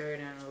long skirt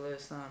and a little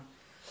something.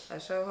 I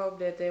sure hope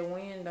that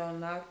wind don't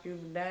knock you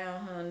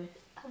down, honey.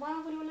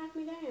 Why would you knock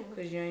me down?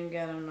 Because you ain't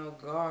got on no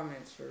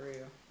garments for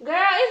real.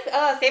 Girl,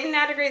 it's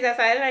 79 degrees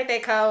outside. It ain't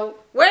that cold.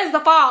 Where's the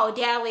fall,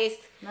 Dallas?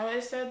 No,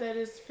 it said that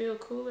it's feel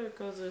cooler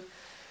because of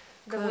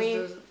The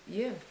wind?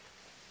 Yeah.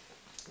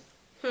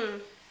 Hmm.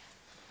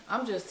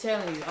 I'm just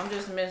telling you. I'm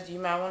just messing.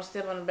 You might want to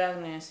step on the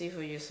balcony and see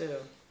for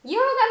yourself. You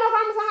don't got no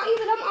arms on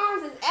either. Them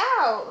arms is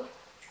out.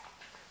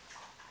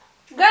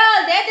 Girl,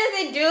 that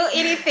doesn't do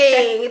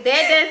anything.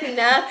 That does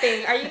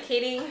nothing. Are you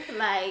kidding?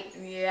 Like,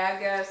 Yeah, I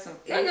got some.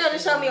 you're gonna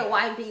show me a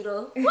white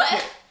beetle.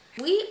 What?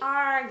 We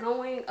are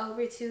going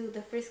over to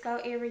the Frisco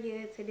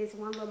area to this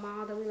one little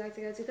mall that we like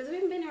to go to because we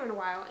haven't been here in a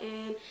while.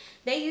 And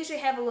they usually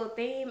have a little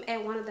theme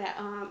at one of the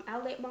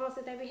outlet malls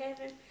that they be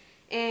having.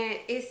 And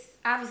it's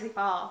obviously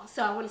fall.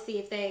 So I want to see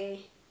if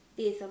they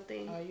did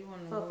something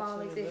for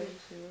fall exhibit.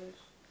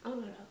 Oh,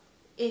 no.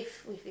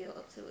 If we feel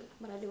up to it.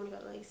 But I do want to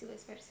go to Legacy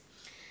West first.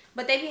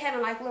 But they be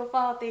having like little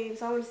fall themes,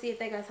 so I want to see if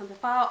they got something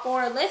fall.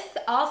 Or let's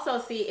also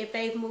see if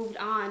they've moved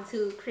on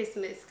to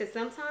Christmas. Because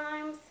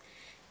sometimes,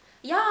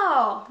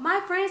 y'all,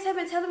 my friends have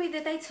been telling me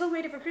that they too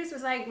ready for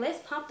Christmas. Like, let's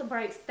pump the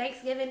brakes.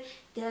 Thanksgiving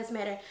does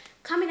matter.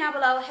 Comment down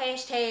below,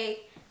 hashtag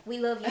we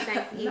love you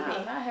Thanksgiving. No,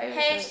 not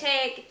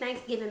hashtag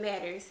Thanksgiving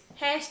matters.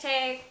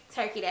 Hashtag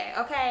Turkey Day.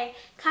 Okay?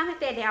 Comment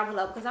that down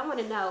below because I want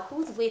to know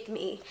who's with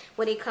me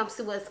when it comes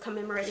to us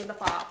commemorating the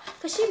fall.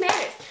 Because she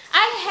matters.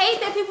 I hate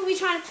that people be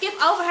trying to skip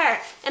over her.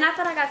 And I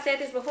feel like I said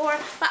this before,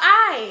 but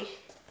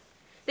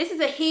this is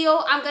a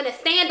hill I'm going to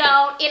stand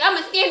on, and I'm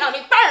going to stand on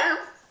it firm.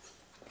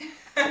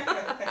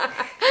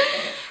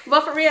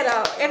 But for real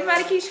though,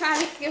 everybody keeps trying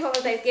to skip over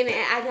Thanksgiving,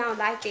 and I don't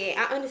like that.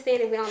 I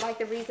understand that we don't like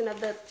the reason of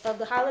the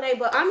holiday,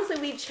 but honestly,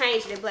 we've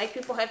changed it. Black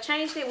people have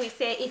changed it. We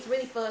said it's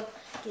really for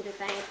giving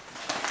thanks.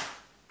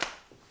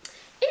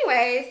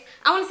 Anyways,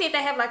 I want to see if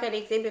they have like an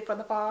exhibit for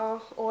the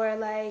fall, or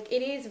like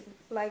it is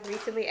like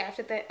recently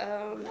after the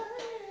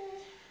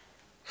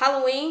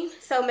Halloween,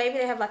 so maybe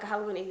they have like a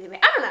Halloween exhibit.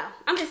 I don't know.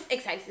 I'm just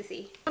excited to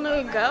see. I'm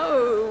gonna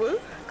go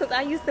because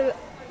I used to.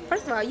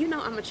 First of all, you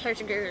know I'm a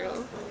church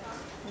girl.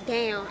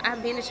 Damn,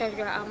 I've been a church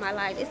girl all my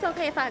life. It's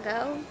okay if I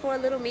go for a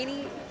little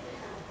minute.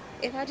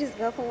 If I just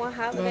go for one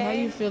holiday. Well, how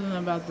you feeling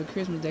about the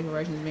Christmas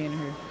decorations being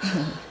here? I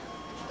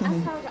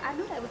told you, I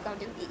knew they was gonna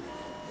do this.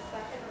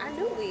 I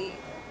knew it.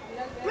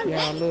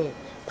 Yeah, look.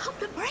 Pump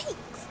the brakes. We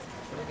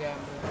got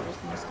the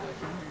Christmas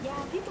stuff in here.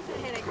 Yeah, people can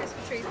have their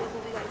Christmas trees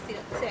before we gotta sit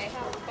up today.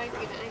 How on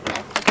Thanksgiving?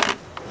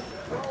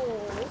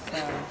 Oh.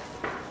 Sorry.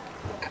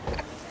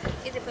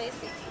 Is it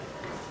plastic?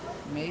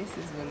 Mace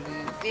is what it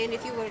is. And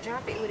if you were to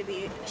drop it, would it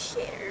be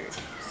shattered?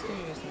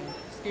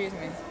 Excuse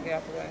me. Get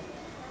out the way.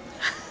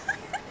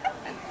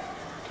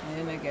 And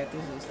then they got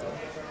this little stuff.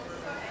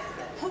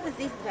 Who was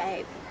this,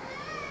 babe?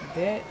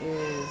 That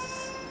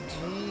is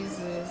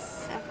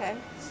Jesus, Okay.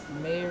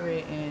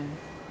 Mary, and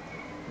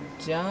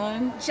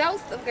John.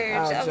 Joseph,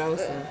 girl. Oh, Joseph.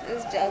 Joseph.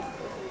 It's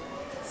Joseph.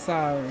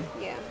 Sorry.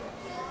 Yeah.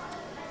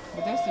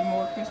 But that's the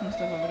more Christmas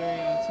stuff over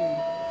there, too.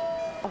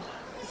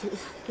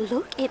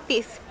 Look at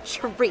this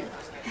tree.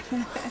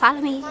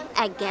 Follow me.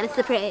 I got a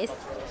surprise.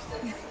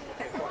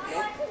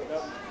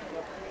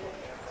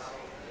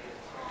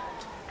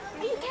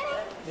 Are you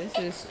kidding? This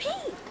is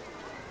pink.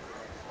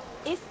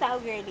 It's so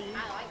pretty.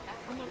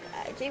 Oh my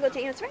god. Jingle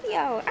Jams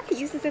Radio. I could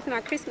use this as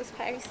my Christmas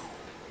purse.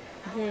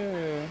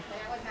 girl.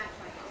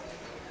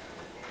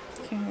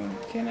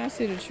 Can I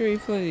see the tree,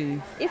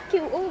 please? It's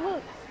cute. Oh,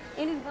 look.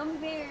 And it's gummy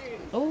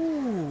bears.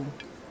 Oh,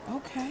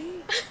 okay.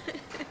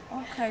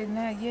 Okay,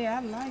 now, yeah,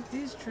 I like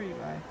this tree,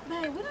 right?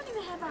 Babe, we don't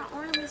even have our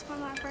ornaments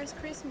from our first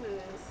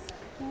Christmas.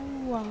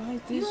 Oh, I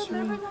like this You don't tree.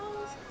 remember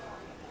those?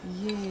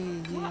 Yeah,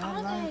 What I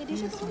are like they? Did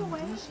you this throw it one.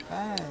 away? It's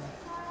fine.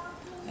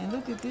 And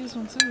look at this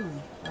one, too.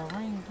 A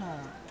ring pop.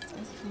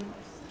 That's cute.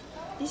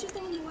 Did you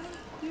throw them away?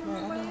 You Well, I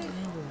remember don't it?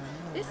 remember.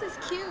 No. This is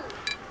cute.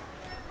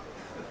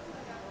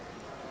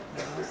 I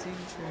see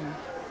the tree.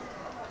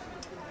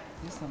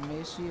 This is a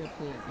mess she'll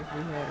put if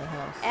we had a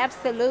house.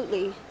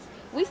 Absolutely.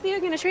 We still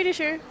getting a tree this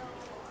year.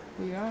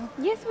 We are?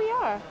 Yes, we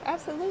are.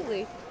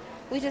 Absolutely.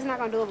 We just not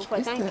gonna do it before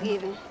It's the-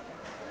 Thanksgiving.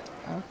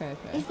 Okay,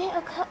 Is that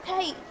a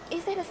cupcake?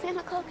 Is that a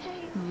Santa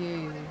cupcake?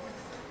 Yes.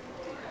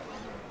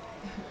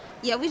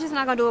 Yeah, we just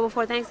not gonna do it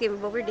before Thanksgiving,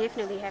 but we're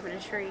definitely having a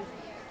tree.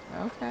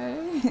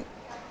 Okay.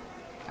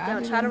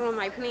 Don't try to ruin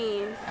my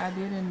plans. I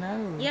didn't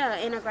know. Yeah,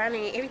 and a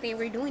garland, everything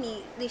we're doing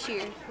it this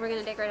year. We're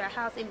gonna decorate our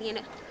house and be in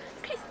a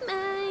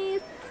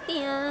Christmas.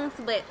 Yes,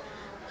 but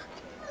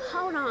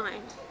hold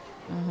on.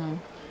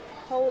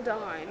 Hold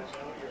on.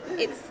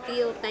 It's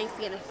still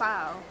Thanksgiving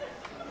fall.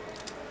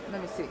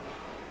 Let me see.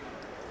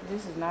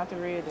 This is not the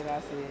red that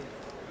I said.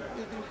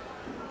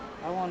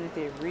 I wanted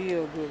that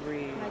real good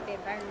red. Like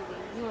that burgundy.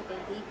 You want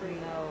that deep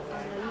red? No,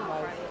 You want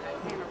like- like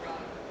Santa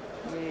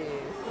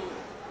red.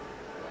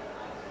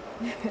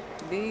 Yes.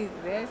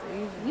 That's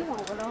easy. You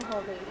want what on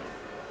her red?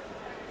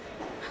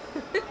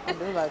 I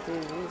do like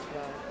this. It's like,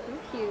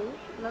 It's cute.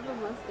 Love the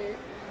mustard.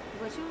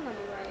 But you don't know the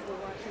right with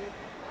watching.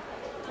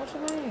 what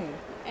you mean?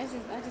 I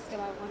just feel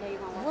like one day you're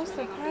gonna watch What's it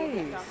the and they're gonna be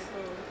a price?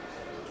 big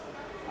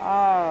dog.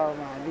 Oh,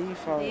 my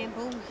default.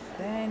 Bamboo.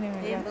 They ain't even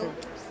got Bamboo. the...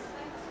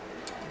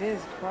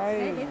 This They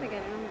crazy. definitely got it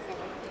on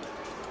something.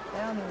 They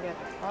don't even got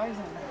the price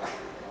on it.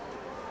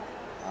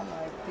 I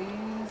like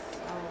these.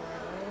 I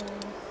like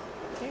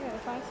those. They got a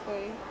price for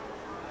you.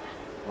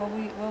 What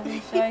we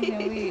shaking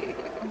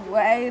with?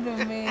 Wait a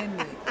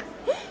minute.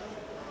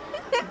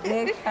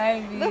 That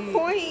can't be. The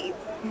point.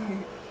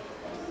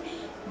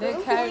 That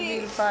can't be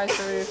the price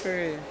for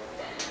real.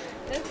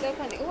 That's so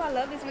funny. Oh, I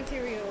love this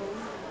material.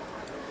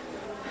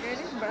 Girl,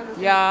 this brother.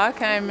 Y'all, I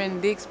came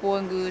in Dick's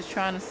Sporting Goods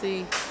trying to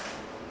see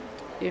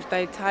if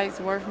they tights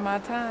worth my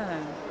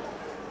time.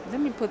 Let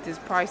me put this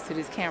price to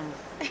this camera.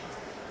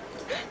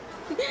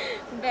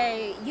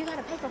 Babe, you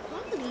gotta pay for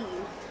quality.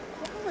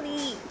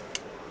 Quality.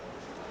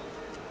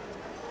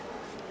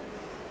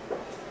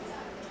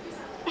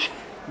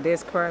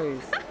 That's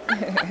crazy.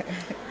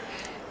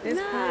 That's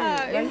Nah,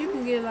 crazy. Like, you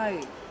can get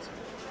like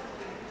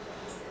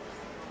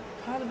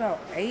probably about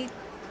 8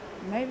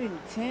 maybe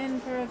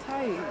 10 pair of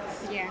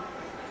tights. Yeah.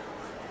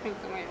 I'm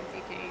somewhere in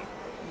TK.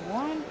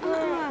 One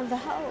pair? The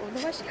whole,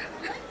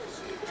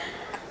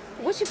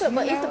 what you put,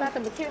 but it's about the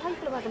material. How you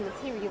feel about the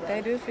material?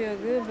 They do feel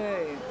good,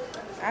 but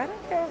I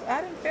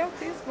didn't feel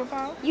this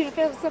before. You done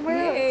felt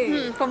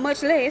somewhere else? For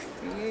much less?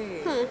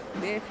 Yeah,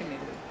 definitely.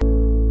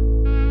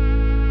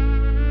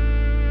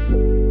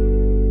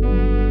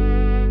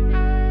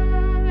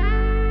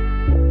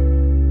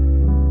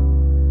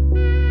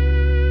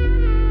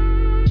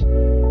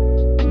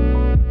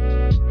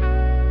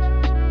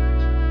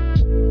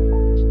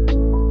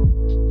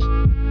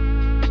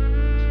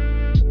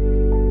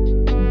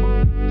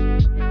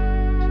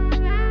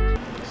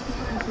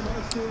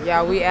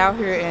 Y'all, we out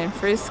here in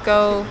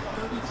Frisco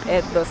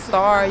at the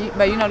Star.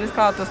 But you know this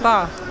called the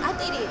Star? I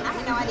did it. I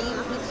had no idea.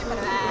 I'm just here for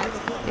the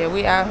vibes. Yeah,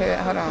 we out here.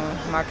 Hold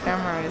on, my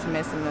camera is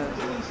messing up.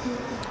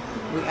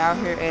 We out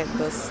here at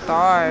the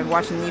Star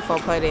watching Nifo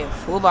play that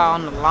football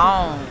on the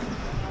lawn.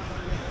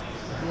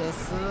 Yes,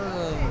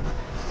 sir.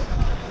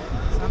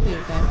 Some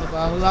people playing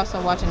football. We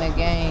also watching a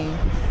game.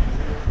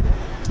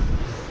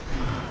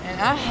 And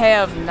I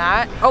have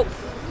not. Oh,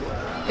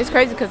 it's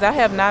crazy because I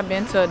have not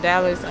been to a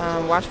Dallas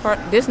watch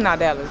party. This is not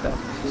Dallas though.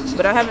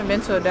 But I haven't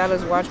been to a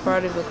Dallas watch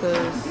party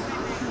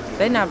because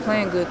they not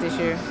playing good this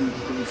year.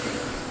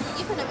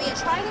 You finna be a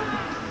traitor?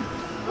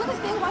 Look at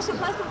still watching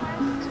playing.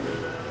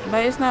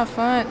 But it's not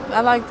fun.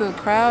 I like the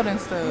crowd and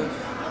stuff.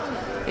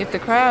 If the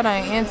crowd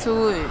ain't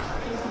into it,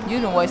 you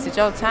done wasted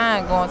your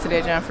time going to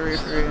that jump for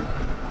real.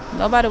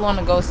 Nobody want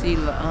to go see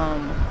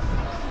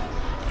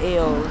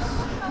L's.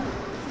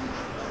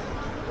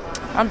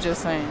 I'm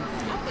just saying.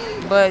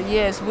 But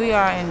yes, we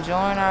are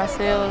enjoying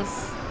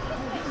ourselves.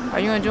 Are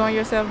you enjoying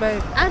yourself,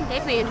 babe? I'm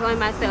definitely enjoying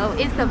myself.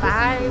 It's the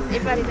vibes.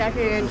 Everybody's out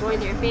here enjoying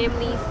their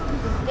families.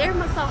 They're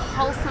so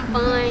wholesome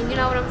fun. You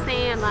know what I'm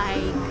saying?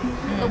 Like,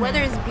 the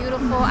weather is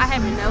beautiful. I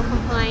have no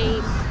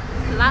complaints.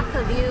 Lots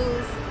of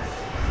views.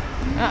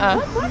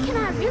 What more can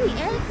I really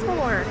ask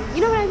for?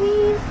 You know what I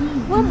mean?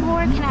 What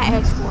more can I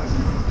ask for?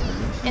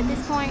 At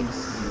this point,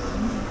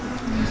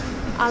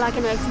 all I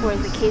can ask for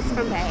is a kiss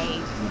from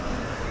babe.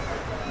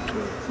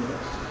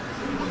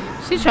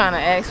 She's trying to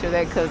ask her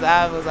that because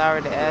I was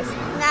already asking.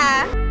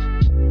 Nah.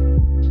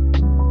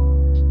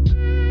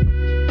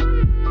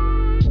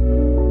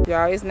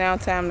 Y'all, it's now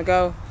time to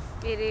go.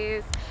 It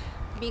is,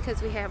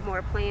 because we have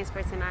more plans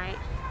for tonight.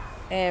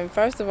 And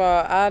first of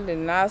all, I did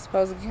not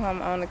supposed to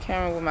come on the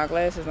camera with my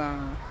glasses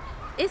on.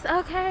 It's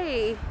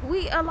okay.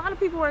 A lot of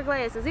people wear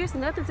glasses. There's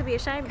nothing to be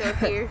ashamed of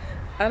here.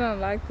 I don't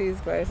like these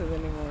glasses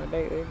anymore.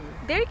 They ugly.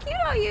 They're cute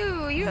on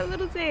you. You're a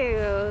little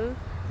tail.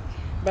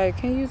 Babe,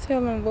 can you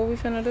tell them what we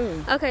finna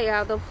do? Okay,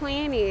 y'all. The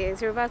plan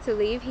is we're about to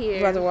leave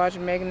here. We're about to watch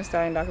Megan Thee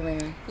Stallion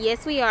documentary.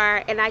 Yes, we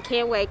are. And I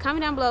can't wait.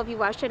 Comment down below if you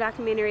watched her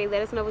documentary.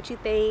 Let us know what you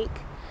think.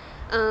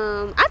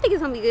 I think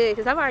it's gonna be good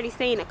because I've already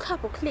seen a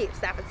couple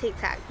clips off of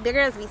TikTok. The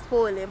girls be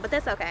spoiling, but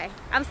that's okay.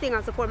 I'm still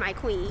gonna support my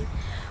queen.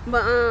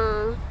 But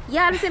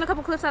yeah, I've seen a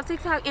couple clips off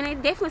TikTok, and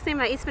it definitely seems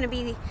like it's gonna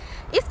be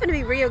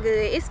real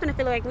good. It's gonna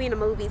feel like we in the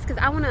movies, because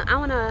I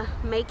wanna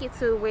make it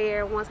to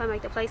where once I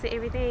make the place and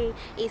everything,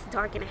 it's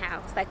dark in the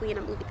house, like we in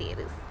the movie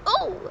theaters.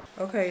 Oh.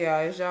 Okay,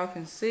 y'all, as y'all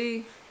can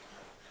see,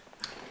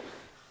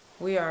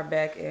 we are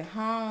back at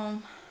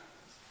home.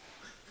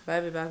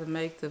 Baby about to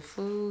make the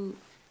food.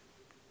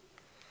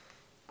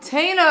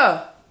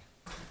 Tina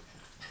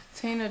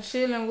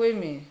chilling with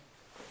me.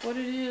 What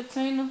it is,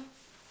 Tina?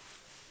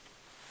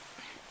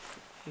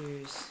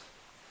 Here's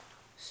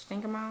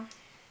Stinker Mom.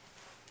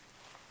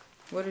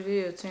 What it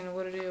is, Tina?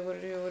 What it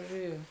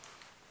is?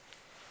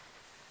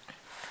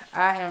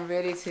 I am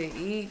ready to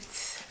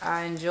eat.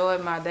 I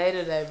enjoyed my day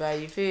today,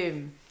 babe. You feel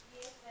me?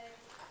 Yes, baby.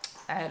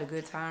 I had a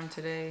good time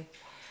today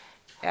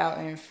out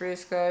in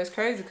Frisco. It's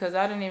crazy because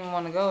I didn't even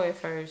want to go at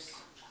first.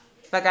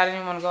 Like, I didn't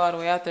even want to go all the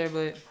way out there,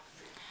 but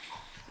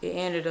it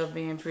ended up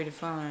being pretty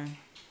fun.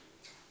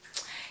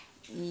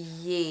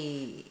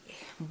 Yeah.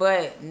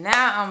 But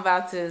now I'm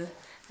about to,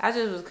 I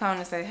just was coming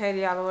to say hey to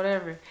y'all or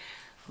whatever.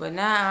 But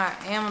now I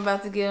am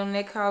about to get on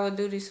that Call of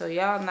Duty, so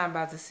y'all not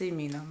about to see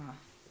me no more.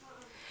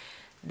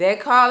 That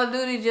Call of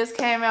Duty just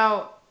came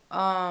out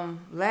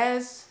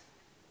last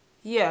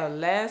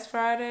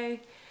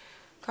Friday.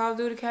 Call of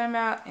Duty came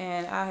out,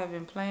 and I have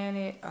been playing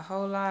it a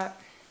whole lot.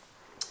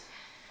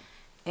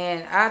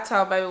 And I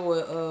told baby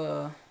what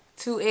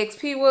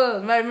 2XP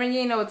was. Remember,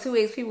 you know what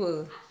 2XP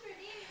was?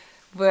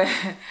 But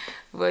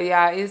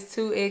y'all, it's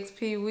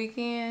 2XP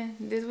weekend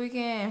this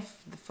weekend.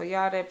 For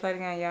y'all that play the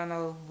game, y'all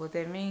know what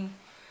that means.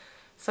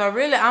 So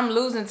really, I'm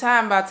losing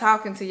time by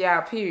talking to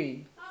y'all,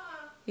 period.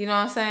 You know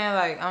what I'm saying?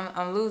 Like,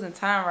 I'm losing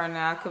time right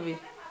now. I could be.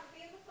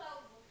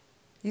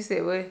 You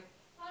said what?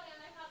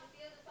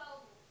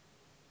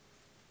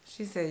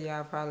 She said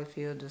y'all probably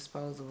feel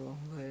disposable,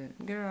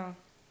 but girl.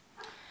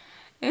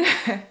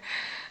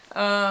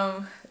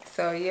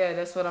 So yeah,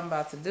 that's what I'm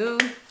about to do.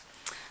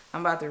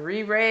 I'm about to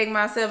re-rag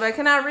myself. Like,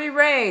 can I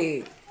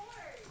re-rag?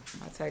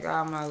 I take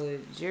all my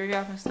little jewelry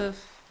off and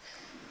stuff.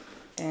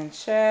 And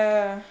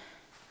child,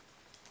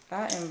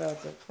 I am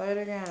about to play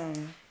the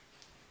game.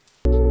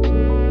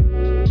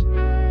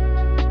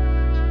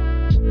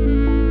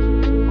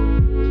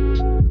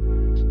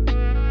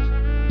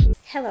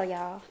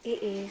 y'all,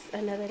 it is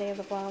another day of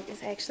the vlog.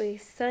 It's actually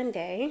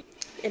Sunday,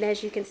 and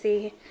as you can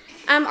see,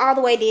 I'm all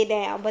the way dead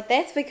down, but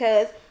that's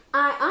because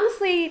I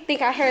honestly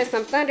think I heard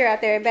some thunder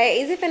out there.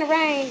 Babe, is it finna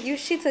rain?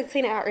 She took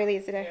Tina out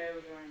earlier today. Yeah, it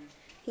was raining.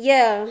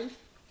 Yeah,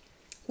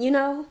 you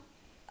know,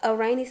 a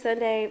rainy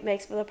Sunday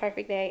makes for the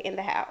perfect day in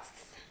the house,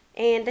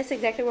 and that's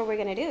exactly what we're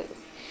gonna do,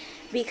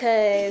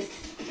 because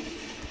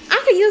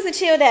I could use a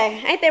chill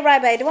day. Ain't that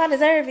right, babe? Do I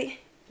deserve it?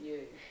 Yeah.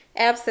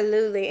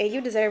 Absolutely, and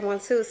you deserve one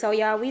too. So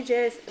y'all,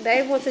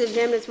 they went to the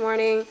gym this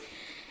morning,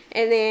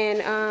 and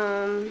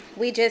then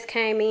we just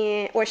came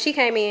in, or she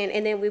came in,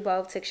 and then we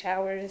both took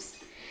showers,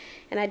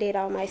 and I did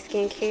all my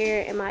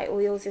skincare and my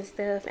oils and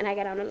stuff, and I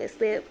got on a little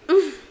slip.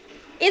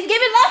 It's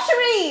giving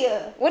luxury.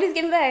 What is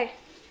giving back?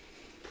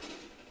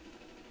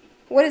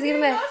 What is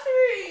giving back?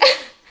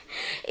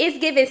 It's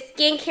giving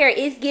skincare.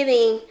 It's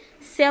giving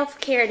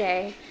self-care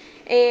day.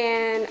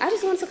 And I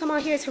just wanted to come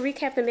on here to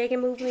recap the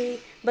Megan movie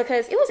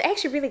because it was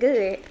actually really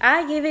good.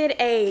 I give it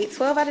a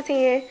 12 out of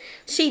 10.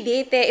 She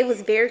did that. It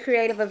was very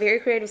creative, a very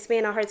creative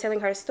spin on her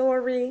telling her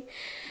story.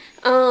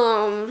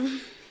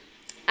 Obviously,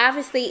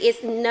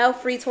 it's no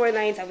free Tory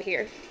Lanez over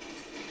here.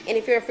 And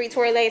if you're a free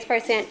Tory Lanez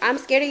person, I'm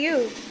scared of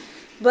you.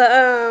 But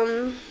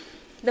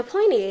the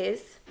point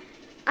is,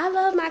 I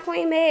love my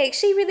Queen Meg.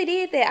 She really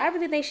did that. I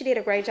really think she did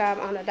a great job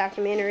on the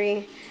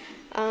documentary.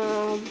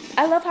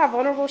 I love how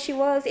vulnerable she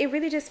was. It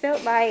really just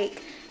felt like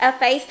a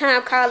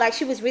FaceTime call, like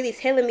she was really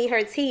telling me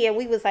her tea, and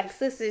we was like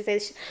sisters. And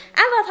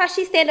I love how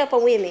she stand up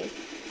for women.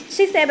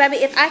 She said, baby,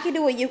 if I could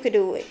do it, you could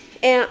do it.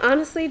 And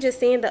honestly, just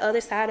seeing the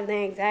other side of the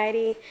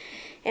anxiety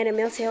and the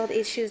mental health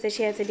issues that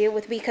she had to deal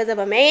with because of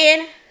a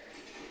man,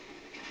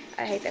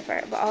 I hate that for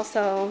her. But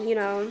also, you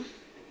know,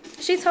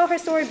 she told her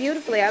story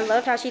beautifully. I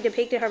loved how she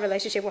depicted her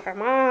relationship with her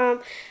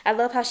mom. I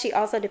love how she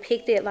also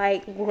depicted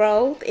like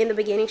growth. In the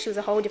beginning, she was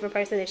a whole different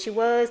person than she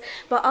was,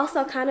 but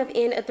also kind of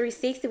in a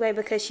 360 way,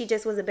 because she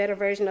just was a better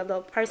version of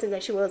the person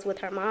that she was with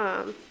her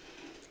mom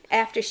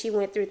after she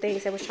went through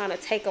things that was trying to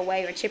take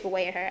away or chip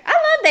away at her. I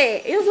love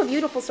that. It was a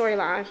beautiful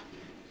storyline.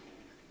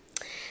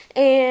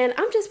 And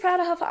I'm just proud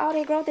of her for all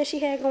that growth that she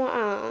had going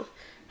on.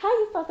 How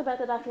you felt about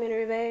the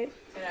documentary, babe?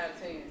 10 out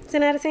of 10.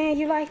 10 out of 10?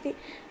 You liked it?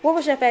 What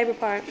was your favorite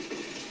part?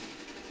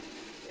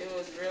 It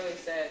was really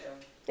sad,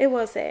 though. It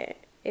was sad.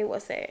 It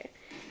was sad.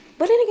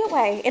 But in a good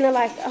way. In a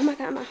like, oh my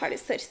God, my heart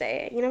is such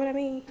sad. You know what I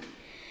mean?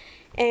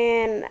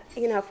 And,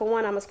 you know, for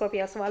one, I'm a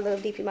Scorpio, so I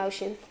love deep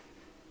emotions.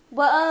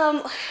 But,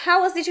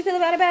 how else did you feel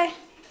about it, babe?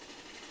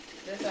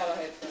 That's all I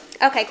had to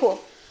say. Okay, cool.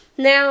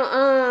 Now,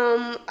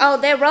 oh,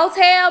 that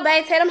Rotel,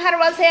 babe, tell them how the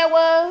Rotel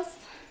was.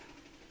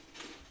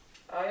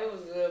 Oh, it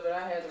was good, but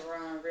I had to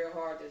run real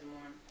hard this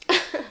morning.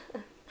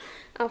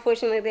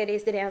 Unfortunately, that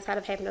is the downside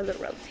of having a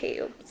little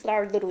Rotel. It's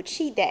our little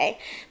cheat day.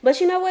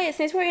 But you know what?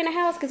 Since we're in the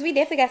house, because we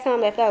definitely got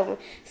some left over.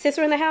 Since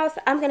we're in the house,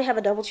 I'm going to have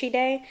a double cheat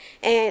day.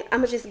 And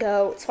I'm going to just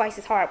go twice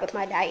as hard with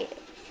my diet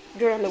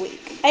during the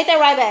week. Ain't that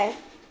right, babe?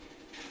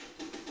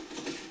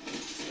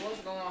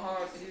 What's going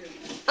hard for you?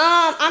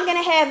 I'm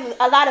going to have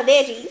a lot of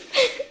veggies.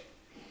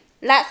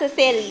 Lots of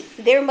salads.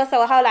 Very much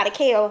so a whole lot of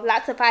kale.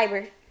 Lots of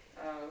fiber.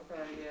 Oh,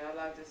 okay. Yeah, I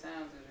like the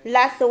sound of it.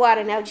 Lots of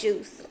water, no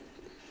juice.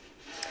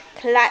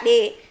 Like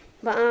that.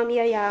 But,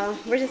 yeah, y'all.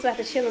 We're just about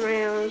to chill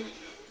around.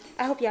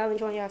 I hope y'all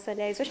enjoy y'all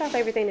Sundays. What's your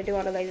favorite thing to do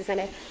on a lazy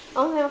Sunday?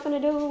 Only thing I'm finna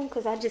do,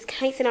 because I just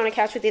can't sit on the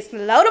couch with this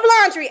load of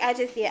laundry. I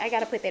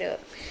gotta put that up.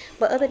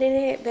 But other than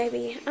that,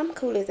 baby, I'm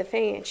cool as a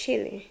fan,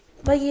 chilling.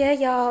 But yeah,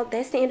 y'all,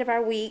 that's the end of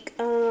our week.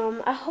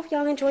 I hope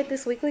y'all enjoyed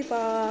this weekly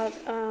vlog.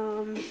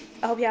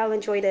 I hope y'all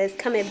enjoyed us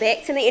coming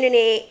back to the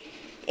internet.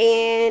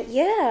 And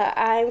yeah,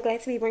 I'm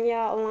glad to be bringing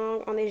y'all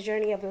along on this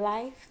journey of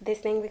life, this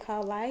thing we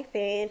call life.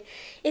 And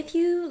if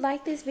you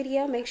like this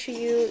video, make sure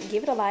you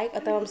give it a like,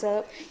 a thumbs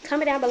up.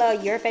 Comment down below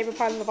your favorite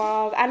part of the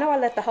vlog. I know I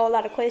left a whole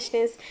lot of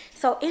questions,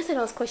 so answer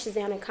those questions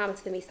down in the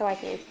comments for me so I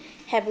can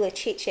have a little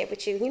chit chat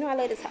with you. You know, I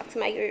love to talk to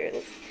my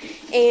girls.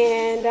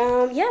 And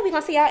yeah, we're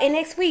gonna see y'all in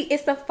next week.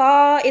 It's the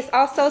fall. It's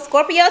also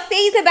Scorpio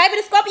season, baby.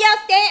 The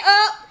Scorpios stand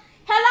up.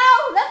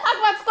 Hello, let's talk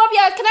about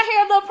Scorpios. Can I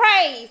hear a little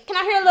praise? Can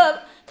I hear a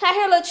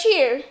little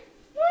cheer?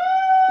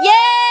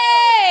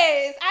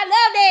 Yes, I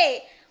love that.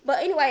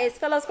 But anyways,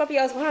 fellow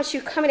Scorpios, why don't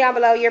you comment down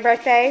below your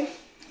birthday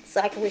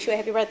so I can wish you a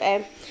happy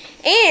birthday.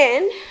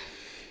 And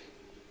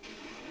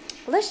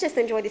let's just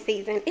enjoy the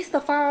season. It's the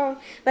fall.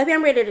 Baby,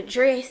 I'm ready to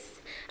dress.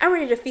 I'm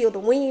ready to feel the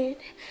wind.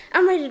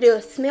 I'm ready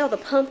to smell the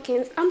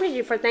pumpkins. I'm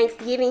ready for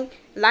Thanksgiving.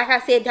 Like I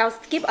said, don't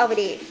skip over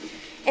there.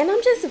 And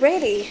I'm just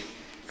ready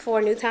for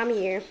a new time of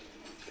year.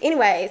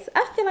 Anyways,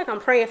 I feel like I'm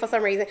praying for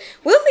some reason.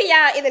 We'll see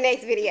y'all in the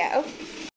next video.